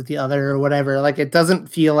lowers it with the other or whatever. Like it doesn't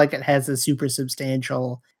feel like it has a super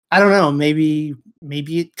substantial. I don't know, maybe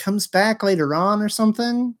it comes back later on or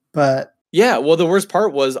something, but yeah, well the worst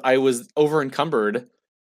part was I was over encumbered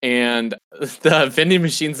and the vending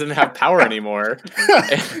machines didn't have power anymore.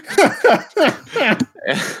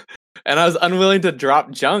 And I was unwilling to drop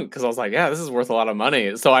junk because I was like, yeah, this is worth a lot of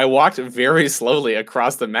money. So I walked very slowly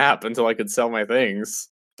across the map until I could sell my things.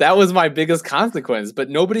 That was my biggest consequence, but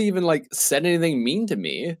nobody even like said anything mean to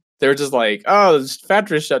me. They were just like, oh, the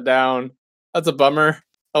factory shut down. That's a bummer.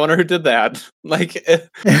 I wonder who did that. Like,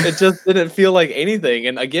 it just didn't feel like anything.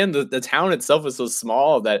 And again, the town itself was so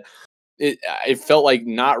small that it felt like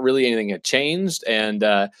not really anything had changed. And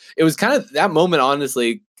it was kind of that moment,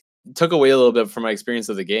 honestly, took away a little bit from my experience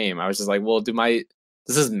of the game. I was just like, well, does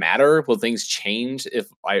this matter? Will things change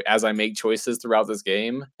as I make choices throughout this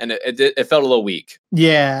game? And it felt a little weak.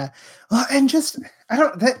 Yeah. Well, and just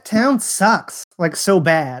that town sucks like so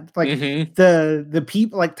bad. Like the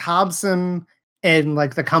people like Thompson and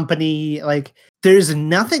like the company, like there's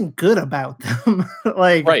nothing good about them.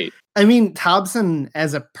 Like, right. I mean, Thompson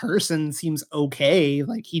as a person seems okay.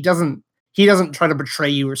 Like he doesn't try to betray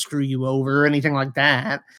you or screw you over or anything like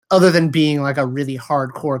that, other than being like a really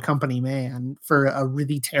hardcore company man for a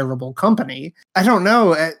really terrible company. I don't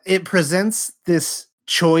know. It presents this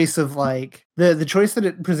choice of like the choice that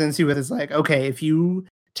it presents you with is like, okay, if you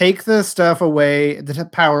take the stuff away, the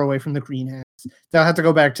power away from the greenhouse, they'll have to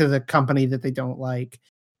go back to the company that they don't like.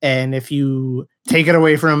 And if you take it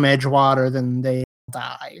away from Edgewater, then they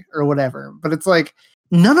die or whatever. But it's like,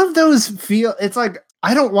 none of those feel, it's like,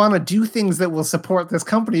 I don't want to do things that will support this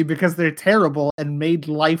company because they're terrible and made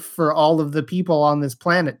life for all of the people on this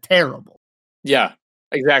planet terrible. Yeah,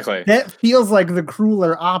 exactly. That feels like the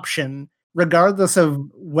crueler option, regardless of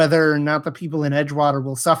whether or not the people in Edgewater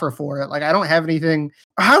will suffer for it. Like, I don't have anything.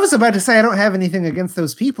 I was about to say I don't have anything against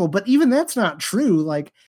those people, but even that's not true.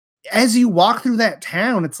 Like, as you walk through that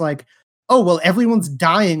town, it's like, oh, well, everyone's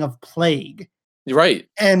dying of plague. Right.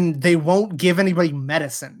 And they won't give anybody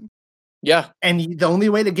medicine. Yeah. And the only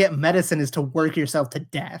way to get medicine is to work yourself to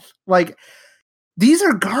death. Like, these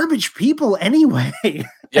are garbage people anyway.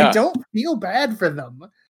 Yeah. I don't feel bad for them.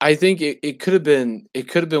 I think it could have been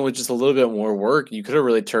with just a little bit more work. You could have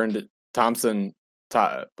really turned Thompson,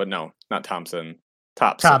 but no, not Thompson.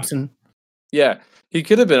 Thompson. Yeah. He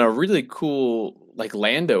could have been a really cool like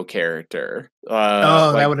Lando character.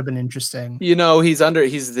 That would have been interesting. You know, he's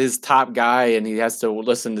his top guy and he has to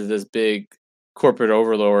listen to this big corporate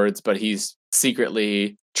overlords, but he's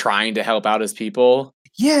secretly trying to help out his people.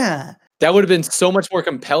 Yeah. That would have been so much more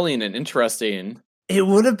compelling and interesting. It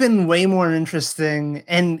would have been way more interesting,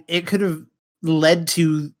 and it could have led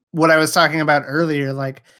to what I was talking about earlier,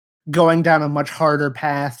 like going down a much harder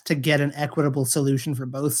path to get an equitable solution for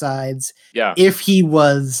both sides. Yeah. If he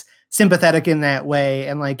was sympathetic in that way,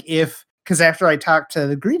 and like because after I talked to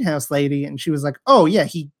the greenhouse lady and she was like, oh yeah,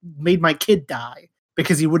 he made my kid die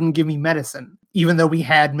because he wouldn't give me medicine, even though we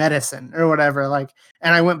had medicine or whatever. Like,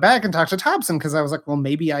 and I went back and talked to Thompson because I was like, well,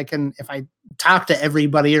 maybe I can, if I talk to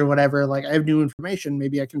everybody or whatever, like I have new information,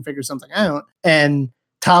 maybe I can figure something out. And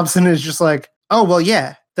Thompson is just like, oh, well,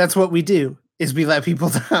 yeah, that's what we do is we let people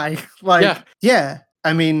die. Like, yeah,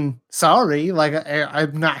 I mean, sorry, like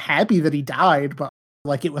I'm not happy that he died, but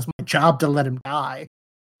like it was my job to let him die.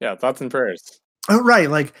 Yeah, thoughts and prayers. Oh, right,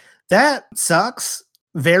 like that sucks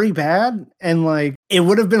very bad, and like it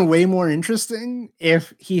would have been way more interesting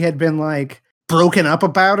if he had been like broken up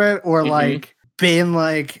about it, or like been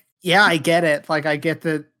like, yeah, I get it, like I get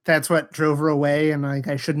that that's what drove her away, and like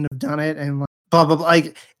I shouldn't have done it, and like blah blah blah.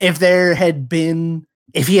 Like if there had been,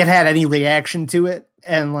 if he had had any reaction to it,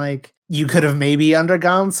 and like you could have maybe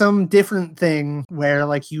undergone some different thing where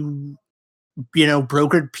like you know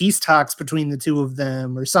brokered peace talks between the two of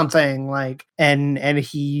them or something, like, and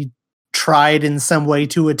he tried in some way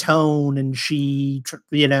to atone, and she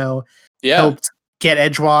helped get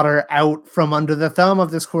Edgewater out from under the thumb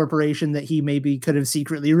of this corporation that he maybe could have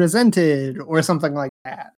secretly resented or something like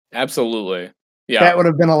that. Absolutely. Yeah, that would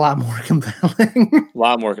have been a lot more compelling. A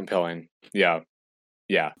lot more compelling. Yeah,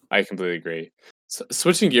 I completely agree. So,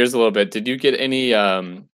 switching gears a little bit, did you get any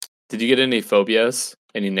phobias,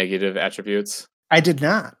 any negative attributes? I did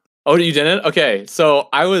not. Oh, you didn't? Okay, so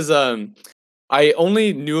I was I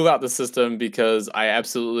only knew about the system because I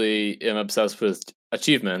absolutely am obsessed with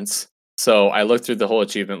achievements. So I looked through the whole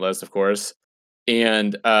achievement list, of course,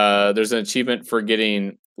 and there's an achievement for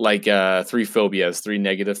getting like 3 phobias, 3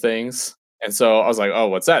 negative things. And so I was like, oh,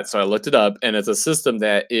 what's that? So I looked it up, and it's a system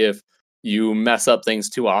that if you mess up things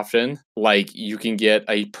too often, like you can get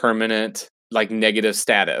a permanent like negative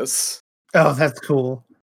status. Oh, that's cool.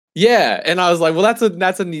 Yeah, and I was like, well,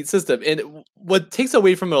 that's a neat system. And what takes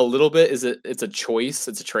away from it a little bit is it's a choice,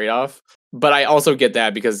 it's a trade-off. But I also get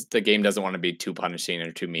that because the game doesn't want to be too punishing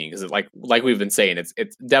or too mean. Because like we've been saying,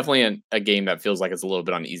 it's definitely a game that feels like it's a little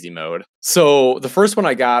bit on easy mode. So the first one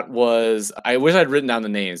I got was, I wish I'd written down the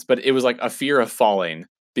names, but it was like a fear of falling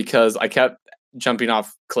because I kept jumping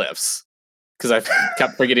off cliffs because I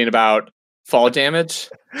kept forgetting about fall damage.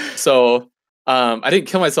 So I didn't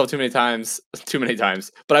kill myself too many times,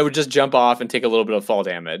 but I would just jump off and take a little bit of fall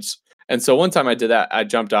damage. And so one time I did that, I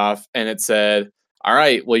jumped off and it said, all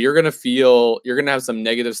right, well, you're going to have some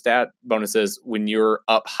negative stat bonuses when you're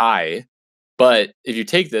up high, but if you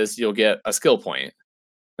take this, you'll get a skill point.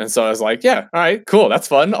 And so I was like, yeah, all right, cool. That's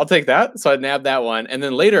fun. I'll take that. So I nabbed that one. And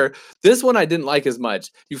then later, this one I didn't like as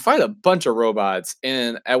much. You fight a bunch of robots.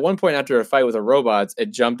 And at one point after a fight with the robots,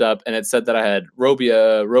 it jumped up and it said that I had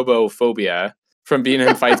robophobia from being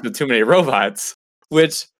in fights with too many robots,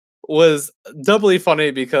 which was doubly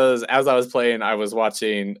funny because as I was playing, I was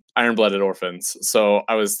watching Iron-Blooded Orphans. So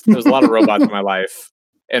there was a lot of robots in my life.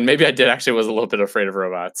 And maybe I was a little bit afraid of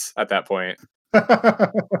robots at that point.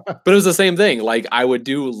 But it was the same thing. Like I would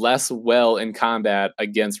do less well in combat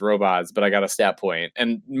against robots, but I got a stat point.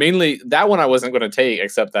 And mainly that one I wasn't going to take,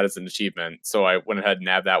 except that it's an achievement. So I went ahead and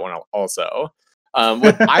nabbed that one also.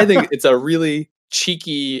 I think it's a really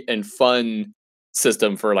cheeky and fun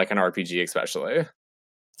system for like an RPG, especially.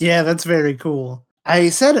 Yeah, that's very cool. I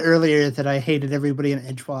said earlier that I hated everybody in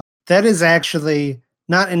Edgewater. That is actually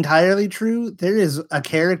not entirely true. There is a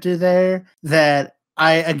character there that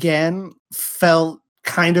I, again, felt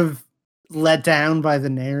kind of let down by the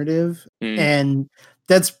narrative. And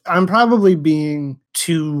I'm probably being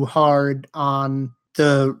too hard on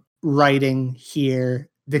the writing here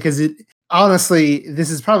because honestly, this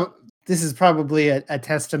is probably a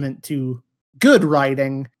testament to good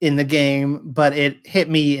writing in the game, but it hit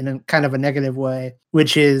me in a kind of a negative way,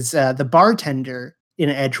 which is the bartender in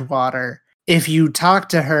Edgewater. If you talk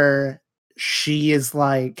to her, she is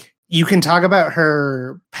like, you can talk about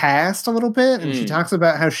her past a little bit, and she talks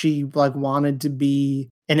about how she like wanted to be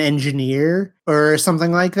an engineer or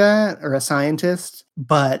something like that, or a scientist,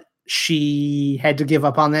 but she had to give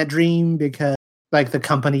up on that dream because like the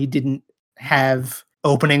company didn't have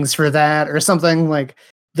openings for that or something. Like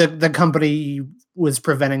the company was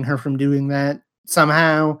preventing her from doing that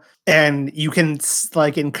somehow, and you can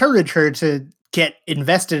like encourage her to get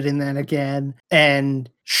invested in that again, and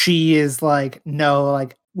she is like, no,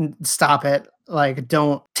 like stop it, like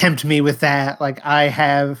don't tempt me with that. Like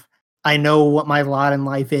I know what my lot in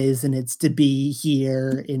life is, and it's to be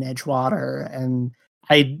here in Edgewater, and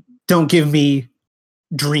I don't give me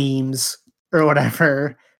dreams or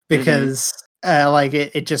whatever, because like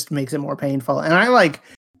it just makes it more painful. And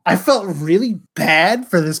I felt really bad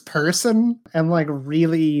for this person and like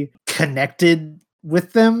really connected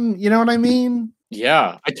with them. You know what I mean?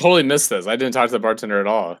 Yeah, I totally missed this. I didn't talk to the bartender at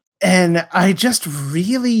all. And I just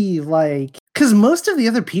really like, because most of the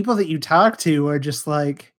other people that you talk to are just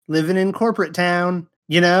like living in corporate town,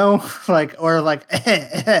 you know, like, or like,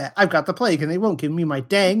 I've got the plague and they won't give me my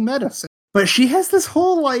dang medicine. But she has this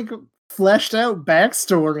whole like fleshed out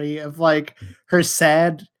backstory of like her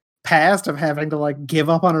sad past of having to like give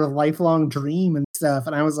up on her lifelong dream and stuff.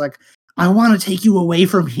 And I was like, I want to take you away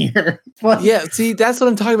from here. Like, Yeah, see, that's what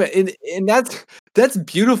I'm talking about, and that's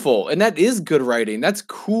beautiful, and that is good writing. That's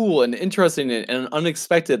cool and interesting and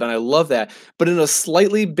unexpected, and I love that. But in a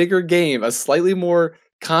slightly bigger game, a slightly more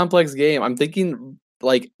complex game, I'm thinking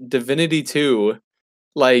like Divinity 2,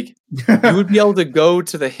 like you would be able to go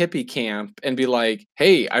to the hippie camp and be like,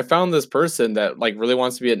 "Hey, I found this person that like really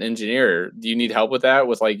wants to be an engineer. Do you need help with that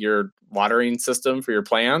with like your watering system for your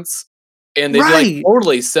plants?" And they'd be like, right,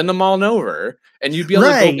 "Totally, send them on over." And you'd be able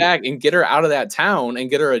to go right. back and get her out of that town and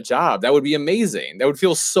get her a job. That would be amazing. That would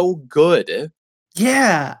feel so good.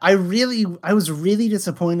 Yeah, I was really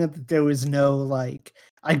disappointed that there was no like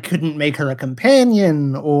I couldn't make her a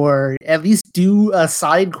companion or at least do a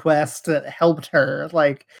side quest that helped her.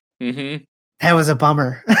 Like Mhm. that was a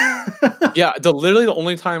bummer. Yeah, literally the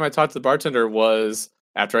only time I talked to the bartender was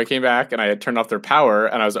after I came back and I had turned off their power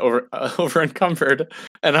and I was over encumbered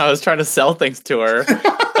and I was trying to sell things to her.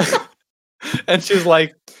 And she was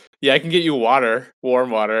like, "Yeah, I can get you water, warm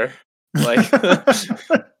water." Like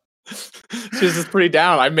she was just pretty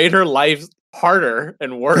down. I made her life harder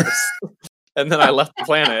and worse. And then I left the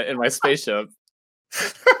planet in my spaceship.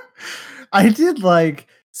 I did like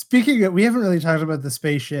speaking of, we haven't really talked about the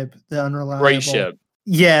spaceship, the unreliable. Great ship.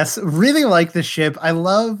 Yes, really like the ship. I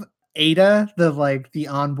love Ada, the like the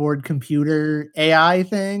onboard computer AI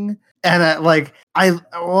thing. And I don't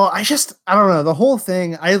know, the whole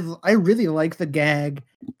thing. I really like the gag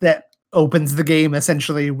that opens the game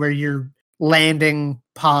essentially where you're landing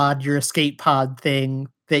pod, your escape pod thing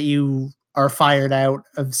that you are fired out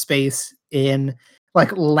of space in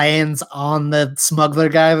like lands on the smuggler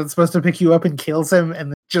guy that's supposed to pick you up and kills him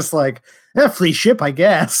and just like free ship, I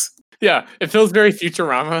guess. Yeah, it feels very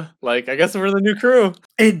Futurama. Like, I guess we're the new crew.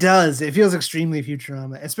 It does. It feels extremely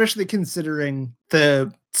Futurama, especially considering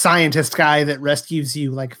the scientist guy that rescues you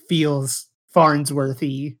like feels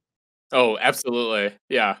Farnsworthy. Oh, absolutely.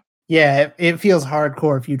 Yeah. Yeah, it feels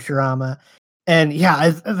hardcore Futurama. And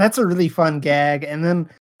yeah, that's a really fun gag. And then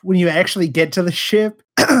when you actually get to the ship,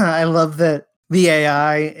 I love that the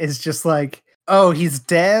AI is just like, oh, he's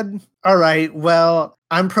dead? All right, well,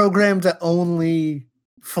 I'm programmed to only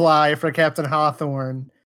fly for Captain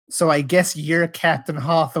Hawthorne, so I guess you're Captain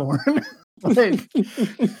Hawthorne. Like,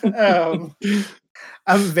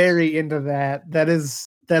 I'm very into that.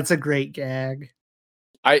 That's a great gag.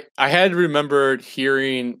 I had remembered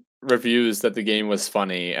hearing reviews that the game was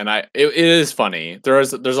funny, and it is funny.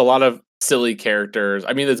 There's a lot of silly characters.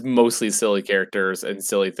 I mean, it's mostly silly characters and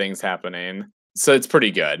silly things happening. So it's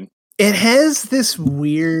pretty good. It has this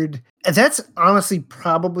weird, that's honestly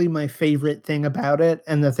probably my favorite thing about it,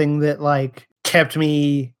 and the thing that like kept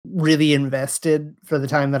me really invested for the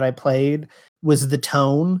time that I played was the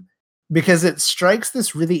tone, because it strikes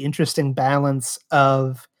this really interesting balance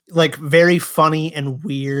of like very funny and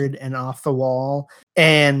weird and off the wall,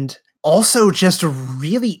 and also just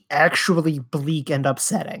really actually bleak and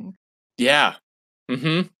upsetting. Yeah.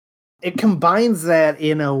 Mm-hmm. It combines that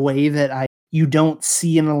in a way that you don't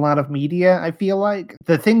see in a lot of media, I feel like.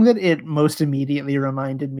 The thing that it most immediately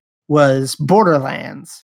reminded me was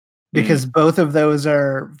Borderlands, because both of those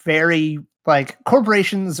are very, like,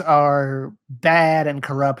 corporations are bad and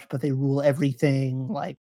corrupt, but they rule everything.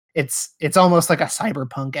 Like, it's almost like a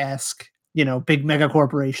cyberpunk-esque, you know, big mega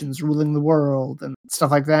corporations ruling the world and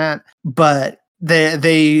stuff like that. But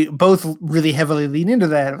they both really heavily lean into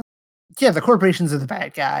that. Yeah, the corporations are the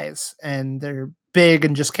bad guys, and they're big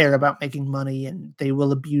and just care about making money, and they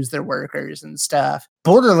will abuse their workers and stuff.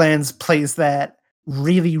 Borderlands plays that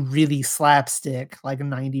really, really slapstick, like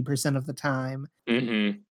 90% of the time.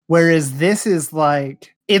 Mm-hmm. Whereas this is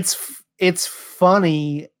like, it's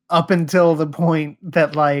funny up until the point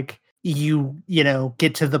that like you know,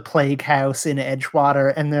 get to the plague house in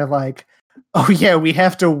Edgewater, and they're like, oh yeah, we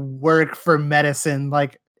have to work for medicine.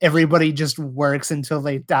 Like, everybody just works until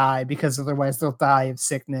they die because otherwise they'll die of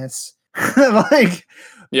sickness. Like,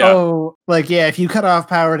 Yeah. oh, like, yeah, if you cut off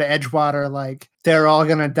power to Edgewater, like, they're all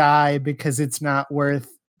gonna die because it's not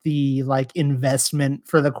worth the like investment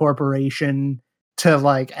for the corporation to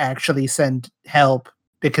like actually send help,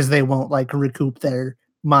 because they won't like recoup their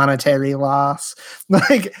monetary loss.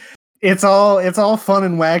 Like it's all fun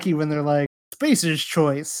and wacky when they're like, Spacer's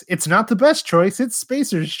choice. It's not the best choice, it's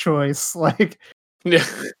Spacer's choice. Like Yeah.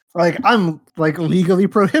 like I'm like legally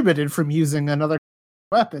prohibited from using another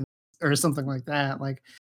weapon or something like that. Like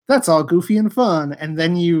that's all goofy and fun. And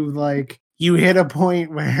then you hit a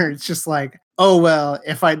point where it's just like, oh well,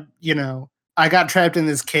 if I got trapped in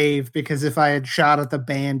this cave because if I had shot at the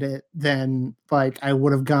bandit, then like I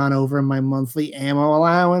would have gone over my monthly ammo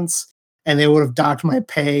allowance and they would have docked my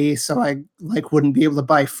pay, so I like wouldn't be able to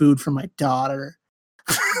buy food for my daughter.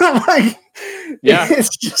 Like Yeah.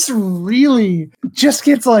 it's just really just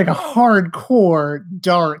gets like hardcore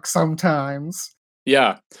dark sometimes.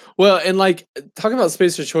 Yeah. Well, and like talking about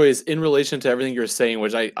Spacer choice in relation to everything you're saying,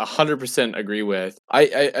 which I 100% agree with.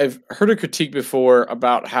 I've heard a critique before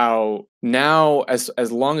about how now,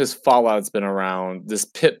 as long as Fallout's been around, this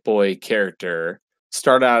Pip-Boy character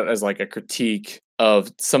started out as like a critique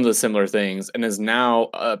of some of the similar things and is now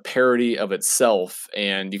a parody of itself.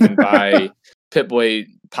 And you can buy Pip-Boy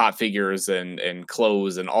pop figures and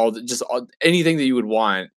clothes and anything that you would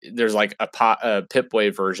want. There's like a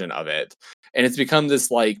Pip-Boy version of it. And it's become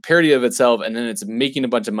this like parody of itself, and then it's making a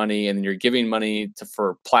bunch of money, and then you're giving money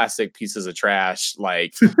for plastic pieces of trash,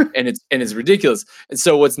 like, and it's ridiculous. And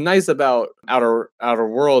so what's nice about Outer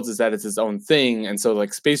Worlds is that it's its own thing, and so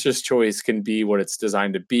like Spacer's Choice can be what it's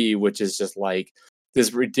designed to be, which is just like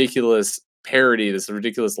this ridiculous parody, this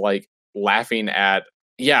ridiculous like laughing at,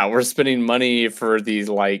 yeah, we're spending money for these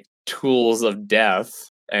like tools of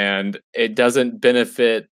death, and it doesn't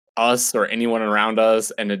benefit us or anyone around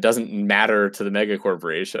us, and it doesn't matter to the mega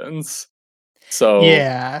corporations. So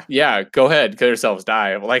yeah, go ahead, kill yourselves,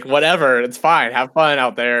 die, like whatever, it's fine, have fun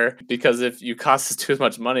out there, because if you cost us too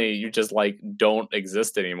much money, you just like don't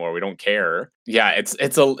exist anymore. We don't care. Yeah, it's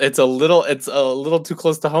a little too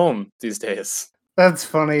close to home these days. That's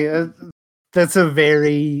funny. That's a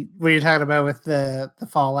very when you're talking about with the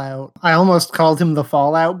Fallout. I almost called him the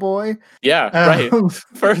Fallout Boy. Yeah, right.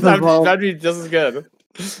 First, that'd be just as good.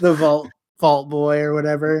 The Vault Boy or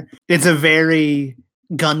whatever. It's a very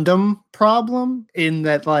Gundam problem in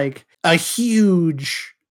that like a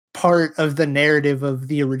huge part of the narrative of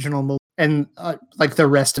the original movie and like the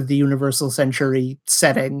rest of the Universal Century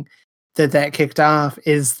setting that kicked off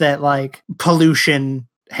is that like pollution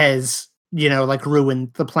has like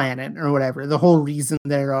ruined the planet or whatever. The whole reason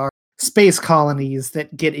there are space colonies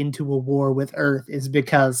that get into a war with Earth is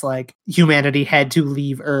because like humanity had to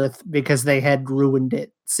leave Earth because they had ruined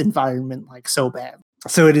its environment like so bad.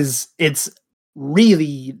 So it's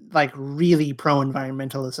really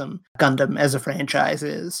pro-environmentalism, Gundam as a franchise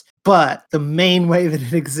is. But the main way that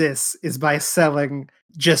it exists is by selling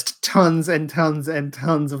just tons and tons and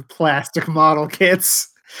tons of plastic model kits.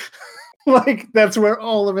 Like that's where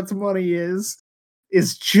all of its money is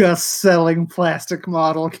just selling plastic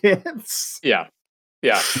model kits. Yeah.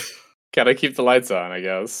 Gotta keep the lights on, I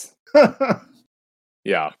guess.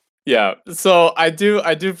 Yeah. So I do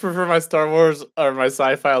prefer my Star Wars or my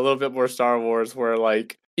sci-fi a little bit more Star Wars, where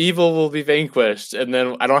like evil will be vanquished, and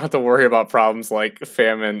then I don't have to worry about problems like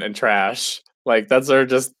famine and trash. Like that's are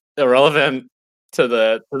just irrelevant to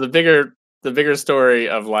the bigger story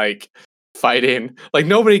of like fighting. Like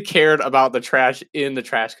nobody cared about the trash in the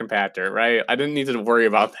trash compactor, right? I didn't need to worry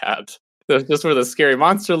about that. That's just where the scary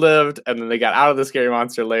monster lived, and then they got out of the scary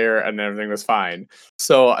monster lair, and everything was fine.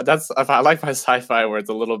 So I like my sci-fi where it's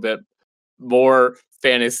a little bit more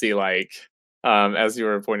fantasy-like, as you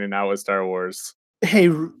were pointing out with Star Wars. Hey,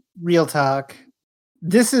 real talk.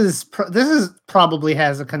 This is probably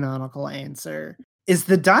has a canonical answer. Is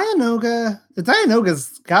the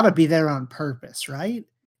Dianoga's got to be there on purpose, right?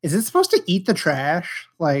 Is it supposed to eat the trash?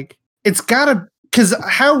 Like it's got to. Because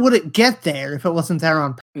how would it get there if it wasn't there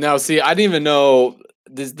on? Now, see, I didn't even know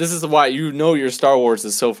this. This is why your Star Wars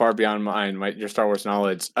is so far beyond mine. Your Star Wars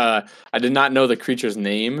knowledge. I did not know the creature's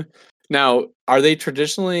name. Now, are they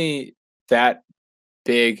traditionally that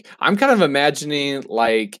big? I'm kind of imagining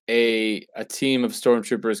like a team of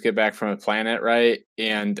stormtroopers get back from a planet, right?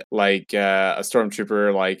 And like a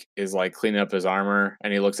stormtrooper like is like cleaning up his armor,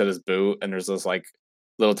 and he looks at his boot, and there's this like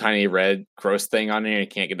little tiny red gross thing on there, and he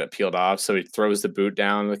can't get it peeled off, so he throws the boot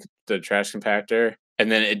down the trash compactor,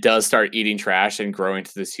 and then it does start eating trash and growing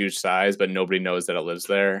to this huge size, but nobody knows that it lives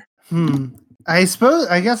there.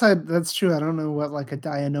 I guess that's true. I don't know what like a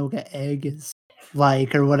Dianoga egg is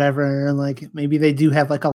like or whatever. Like maybe they do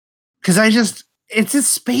have like because it's a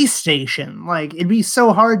space station. Like it'd be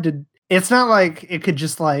so hard to. It's not like it could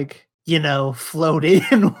just like float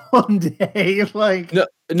in one day. Like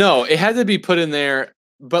no, it had to be put in there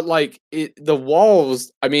but like the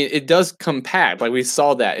walls, I mean, it does compact. Like we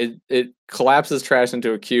saw that it collapses trash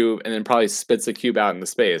into a cube and then probably spits the cube out into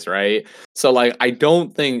space, right? So like I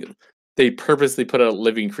don't think they purposely put a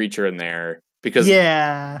living creature in there because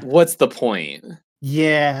Yeah. what's the point?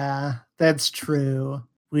 Yeah, that's true.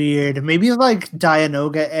 Weird. Maybe like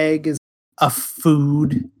Dianoga egg is a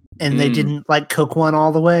food and they Mm, didn't like cook one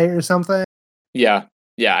all the way or something. yeah,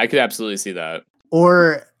 yeah, I could absolutely see that.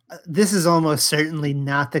 Or this is almost certainly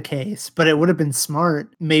not the case, but it would have been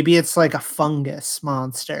smart. Maybe it's like a fungus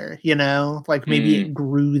monster, you know? Like maybe Mm, it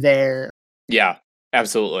grew there. yeah,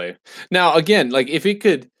 absolutely. Now again, like if it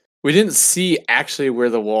could, we didn't see actually where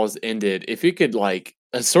the walls ended. If it could like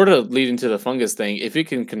sort of lead into the fungus thing, if it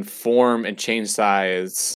can conform and change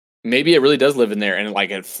size, maybe it really does live in there and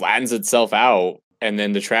like it flattens itself out and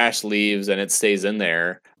then the trash leaves and it stays in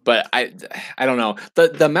there. But I don't know.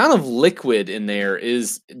 The amount of liquid in there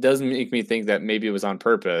does make me think that maybe it was on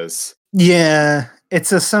purpose. Yeah,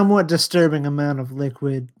 it's a somewhat disturbing amount of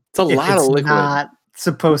liquid It's a if lot of it's liquid. not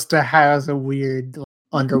supposed to house a weird like,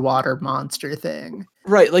 underwater monster thing.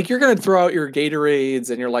 Right, like, you're gonna throw out your Gatorades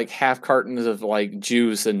and your, like, half cartons of, like,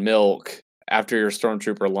 juice and milk after your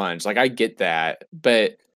stormtrooper lunch, like, I get that,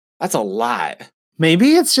 but that's a lot.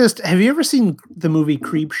 Maybe it's just have you ever seen the movie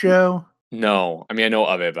Creepshow? No, I mean, I know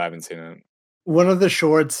of it, but I haven't seen it. One of the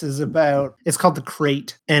shorts is about it's called The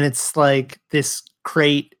Crate, and it's like this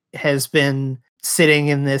crate has been sitting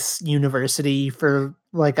in this university for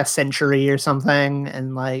like a century or something,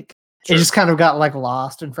 and like it Sure. just kind of got like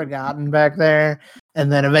lost and forgotten back there.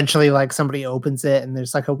 And then eventually like somebody opens it and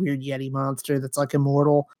there's like a weird Yeti monster that's like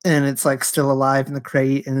immortal and it's like still alive in the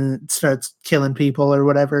crate and it starts killing people or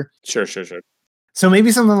whatever. Sure, sure, sure. So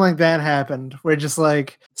maybe something like that happened where just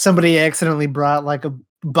like somebody accidentally brought like a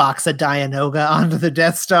box of Dianoga onto the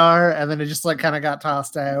Death Star and then it just like kind of got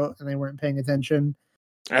tossed out and they weren't paying attention.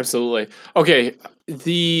 Absolutely. Okay,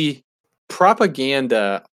 the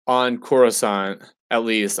propaganda on Coruscant, at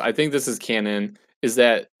least, I think this is canon, is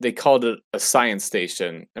that they called it a science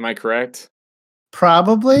station, am I correct?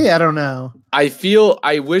 Probably, I don't know.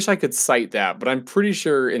 I wish I could cite that, but I'm pretty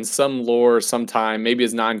sure in some lore sometime, maybe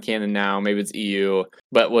it's non-canon now, maybe it's EU,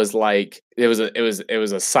 but was like it was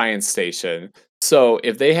a science station. So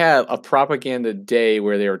if they had a propaganda day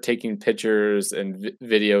where they were taking pictures and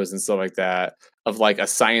videos and stuff like that of like a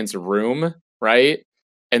science room, right?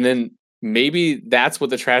 And then maybe that's what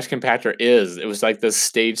the trash compactor is. It was like this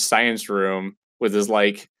stage science room with this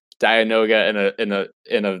like Dianoga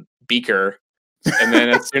in a beaker, and then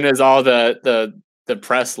as soon as all the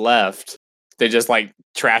press left, they just like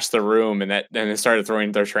trashed the room and they started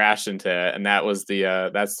throwing their trash into it, and that's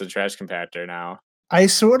the trash compactor now. I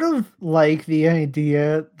sort of like the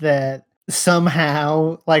idea that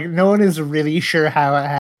somehow, like, no one is really sure how it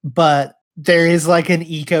happened, but there is like an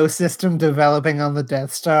ecosystem developing on the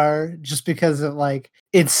Death Star just because of like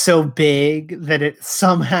it's so big that it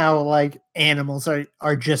somehow like animals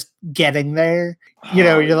are just getting there. You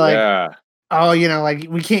know, Oh you're like, yeah. oh, you know, like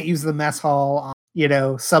we can't use the mess hall on, you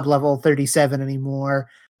know, sub level 37 anymore.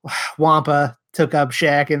 Wampa took up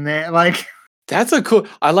Shack in there. Like, That's a cool,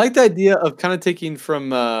 I like the idea of kinda taking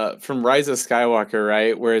from Rise of Skywalker,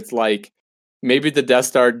 right? Where it's like, maybe the Death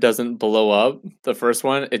Star doesn't blow up, the first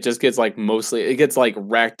one, it just gets, like, mostly it gets, like,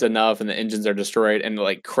 wrecked enough and the engines are destroyed and it,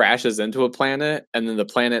 like, crashes into a planet, and then the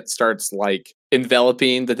planet starts, like,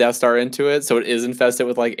 enveloping the Death Star into it, so it is infested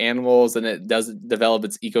with, like, animals and it doesn't develop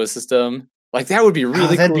its ecosystem. Like, that would be oh,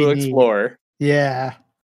 really that'd cool be to neat. explore. Yeah.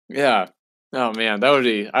 Yeah. Oh, man, that would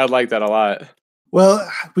be I'd like that a lot. Well,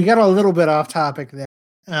 we got a little bit off topic there.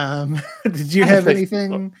 Did you I have think oh,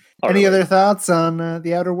 anything? oh, Any really? other thoughts on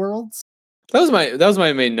the Outer Worlds? That was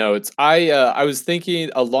my main notes. I was thinking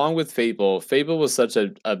along with Fable. Fable was such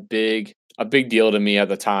a big deal to me at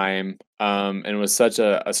the time, and was such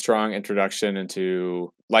a strong introduction into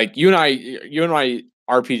like you and I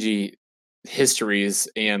RPG histories,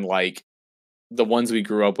 and like the ones we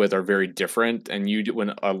grew up with are very different, and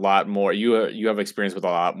went a lot more. You have experience with a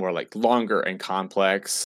lot more like longer and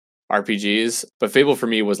complex RPGs, but Fable for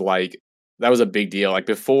me was like that was a big deal. Like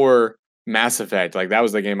before Mass Effect, like that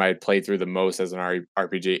was the game I had played through the most as an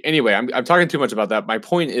RPG. Anyway, I'm talking too much about that. My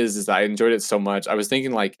point is that I enjoyed it so much. I was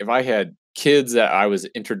thinking like if I had kids that I was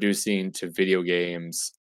introducing to video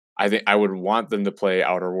games, I think I would want them to play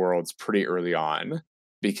Outer Worlds pretty early on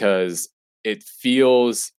because it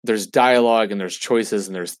feels there's dialogue and there's choices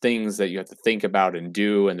and there's things that you have to think about and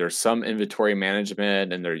do, and there's some inventory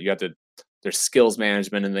management and you have to there's skills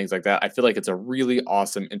management and things like that. I feel like it's a really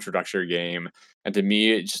awesome introductory game. And to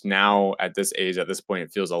me, it just now at this age, at this point,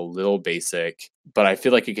 it feels a little basic, but I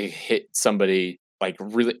feel like it could hit somebody like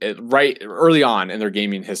really right early on in their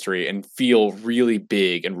gaming history and feel really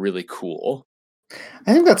big and really cool.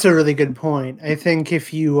 I think that's a really good point. I think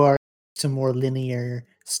if you are some more linear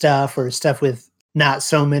stuff or stuff with not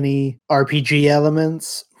so many RPG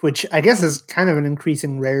elements, which I guess is kind of an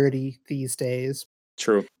increasing rarity these days,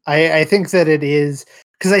 True. I think that it is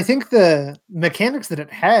because I think the mechanics that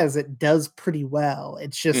it has, it does pretty well.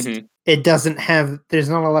 It's just it doesn't have there's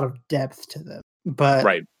not a lot of depth to them. But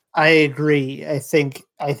Right. I agree. I think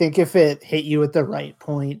if it hit you at the right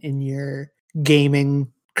point in your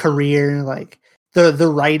gaming career, like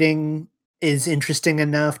the writing is interesting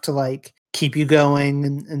enough to like keep you going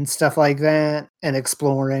and stuff like that and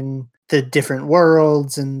exploring the different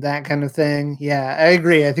worlds and that kind of thing. Yeah, I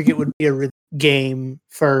agree. I think it would be a game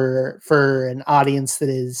for an audience that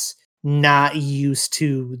is not used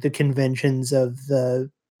to the conventions of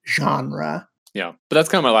the genre. Yeah, but that's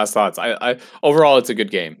kind of my last thoughts. I overall, it's a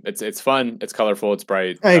good game. It's fun. It's colorful. It's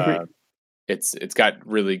bright. I agree. It's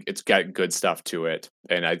got good stuff to it.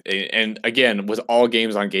 And again, with all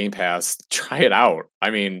games on Game Pass, try it out.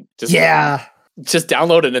 I mean, just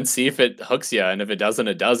download it and see if it hooks you, and if it doesn't,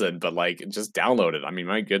 it doesn't. But like, just download it. I mean,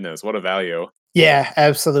 my goodness, what a value! Yeah,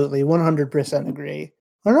 absolutely, 100% agree.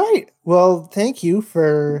 All right, well, thank you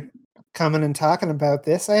for coming and talking about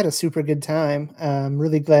this. I had a super good time. I'm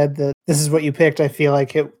really glad that this is what you picked. I feel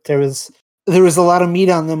like there was a lot of meat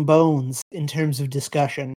on them bones in terms of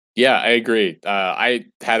discussion. Yeah, I agree. I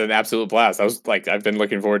had an absolute blast. I've been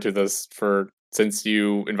looking forward to this since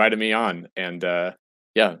you invited me on, and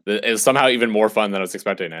yeah, it was somehow even more fun than I was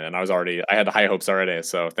expecting it. And I had high hopes already.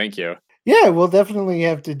 So thank you. Yeah, we'll definitely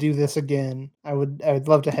have to do this again. I would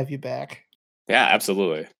love to have you back. Yeah,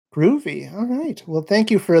 absolutely. Groovy. All right. Well,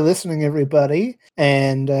 thank you for listening, everybody.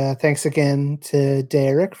 And thanks again to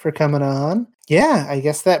Derek for coming on. Yeah, I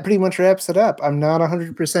guess that pretty much wraps it up. I'm not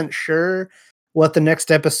 100% sure what the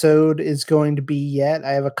next episode is going to be yet.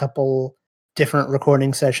 I have a couple different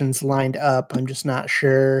recording sessions lined up. I'm just not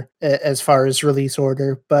sure as far as release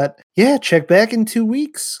order. But yeah, check back in 2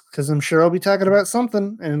 weeks because I'm sure I'll be talking about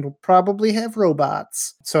something and it'll probably have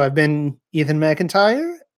robots. So I've been Ethan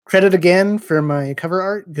McIntyre. Credit again for my cover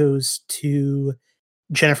art goes to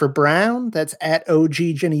Jennifer Brown. That's at OG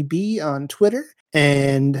Jenny B on Twitter.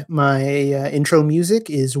 And my intro music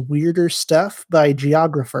is Weirder Stuff by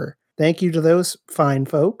Geographer. Thank you to those fine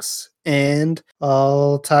folks. And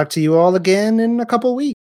I'll talk to you all again in a couple weeks.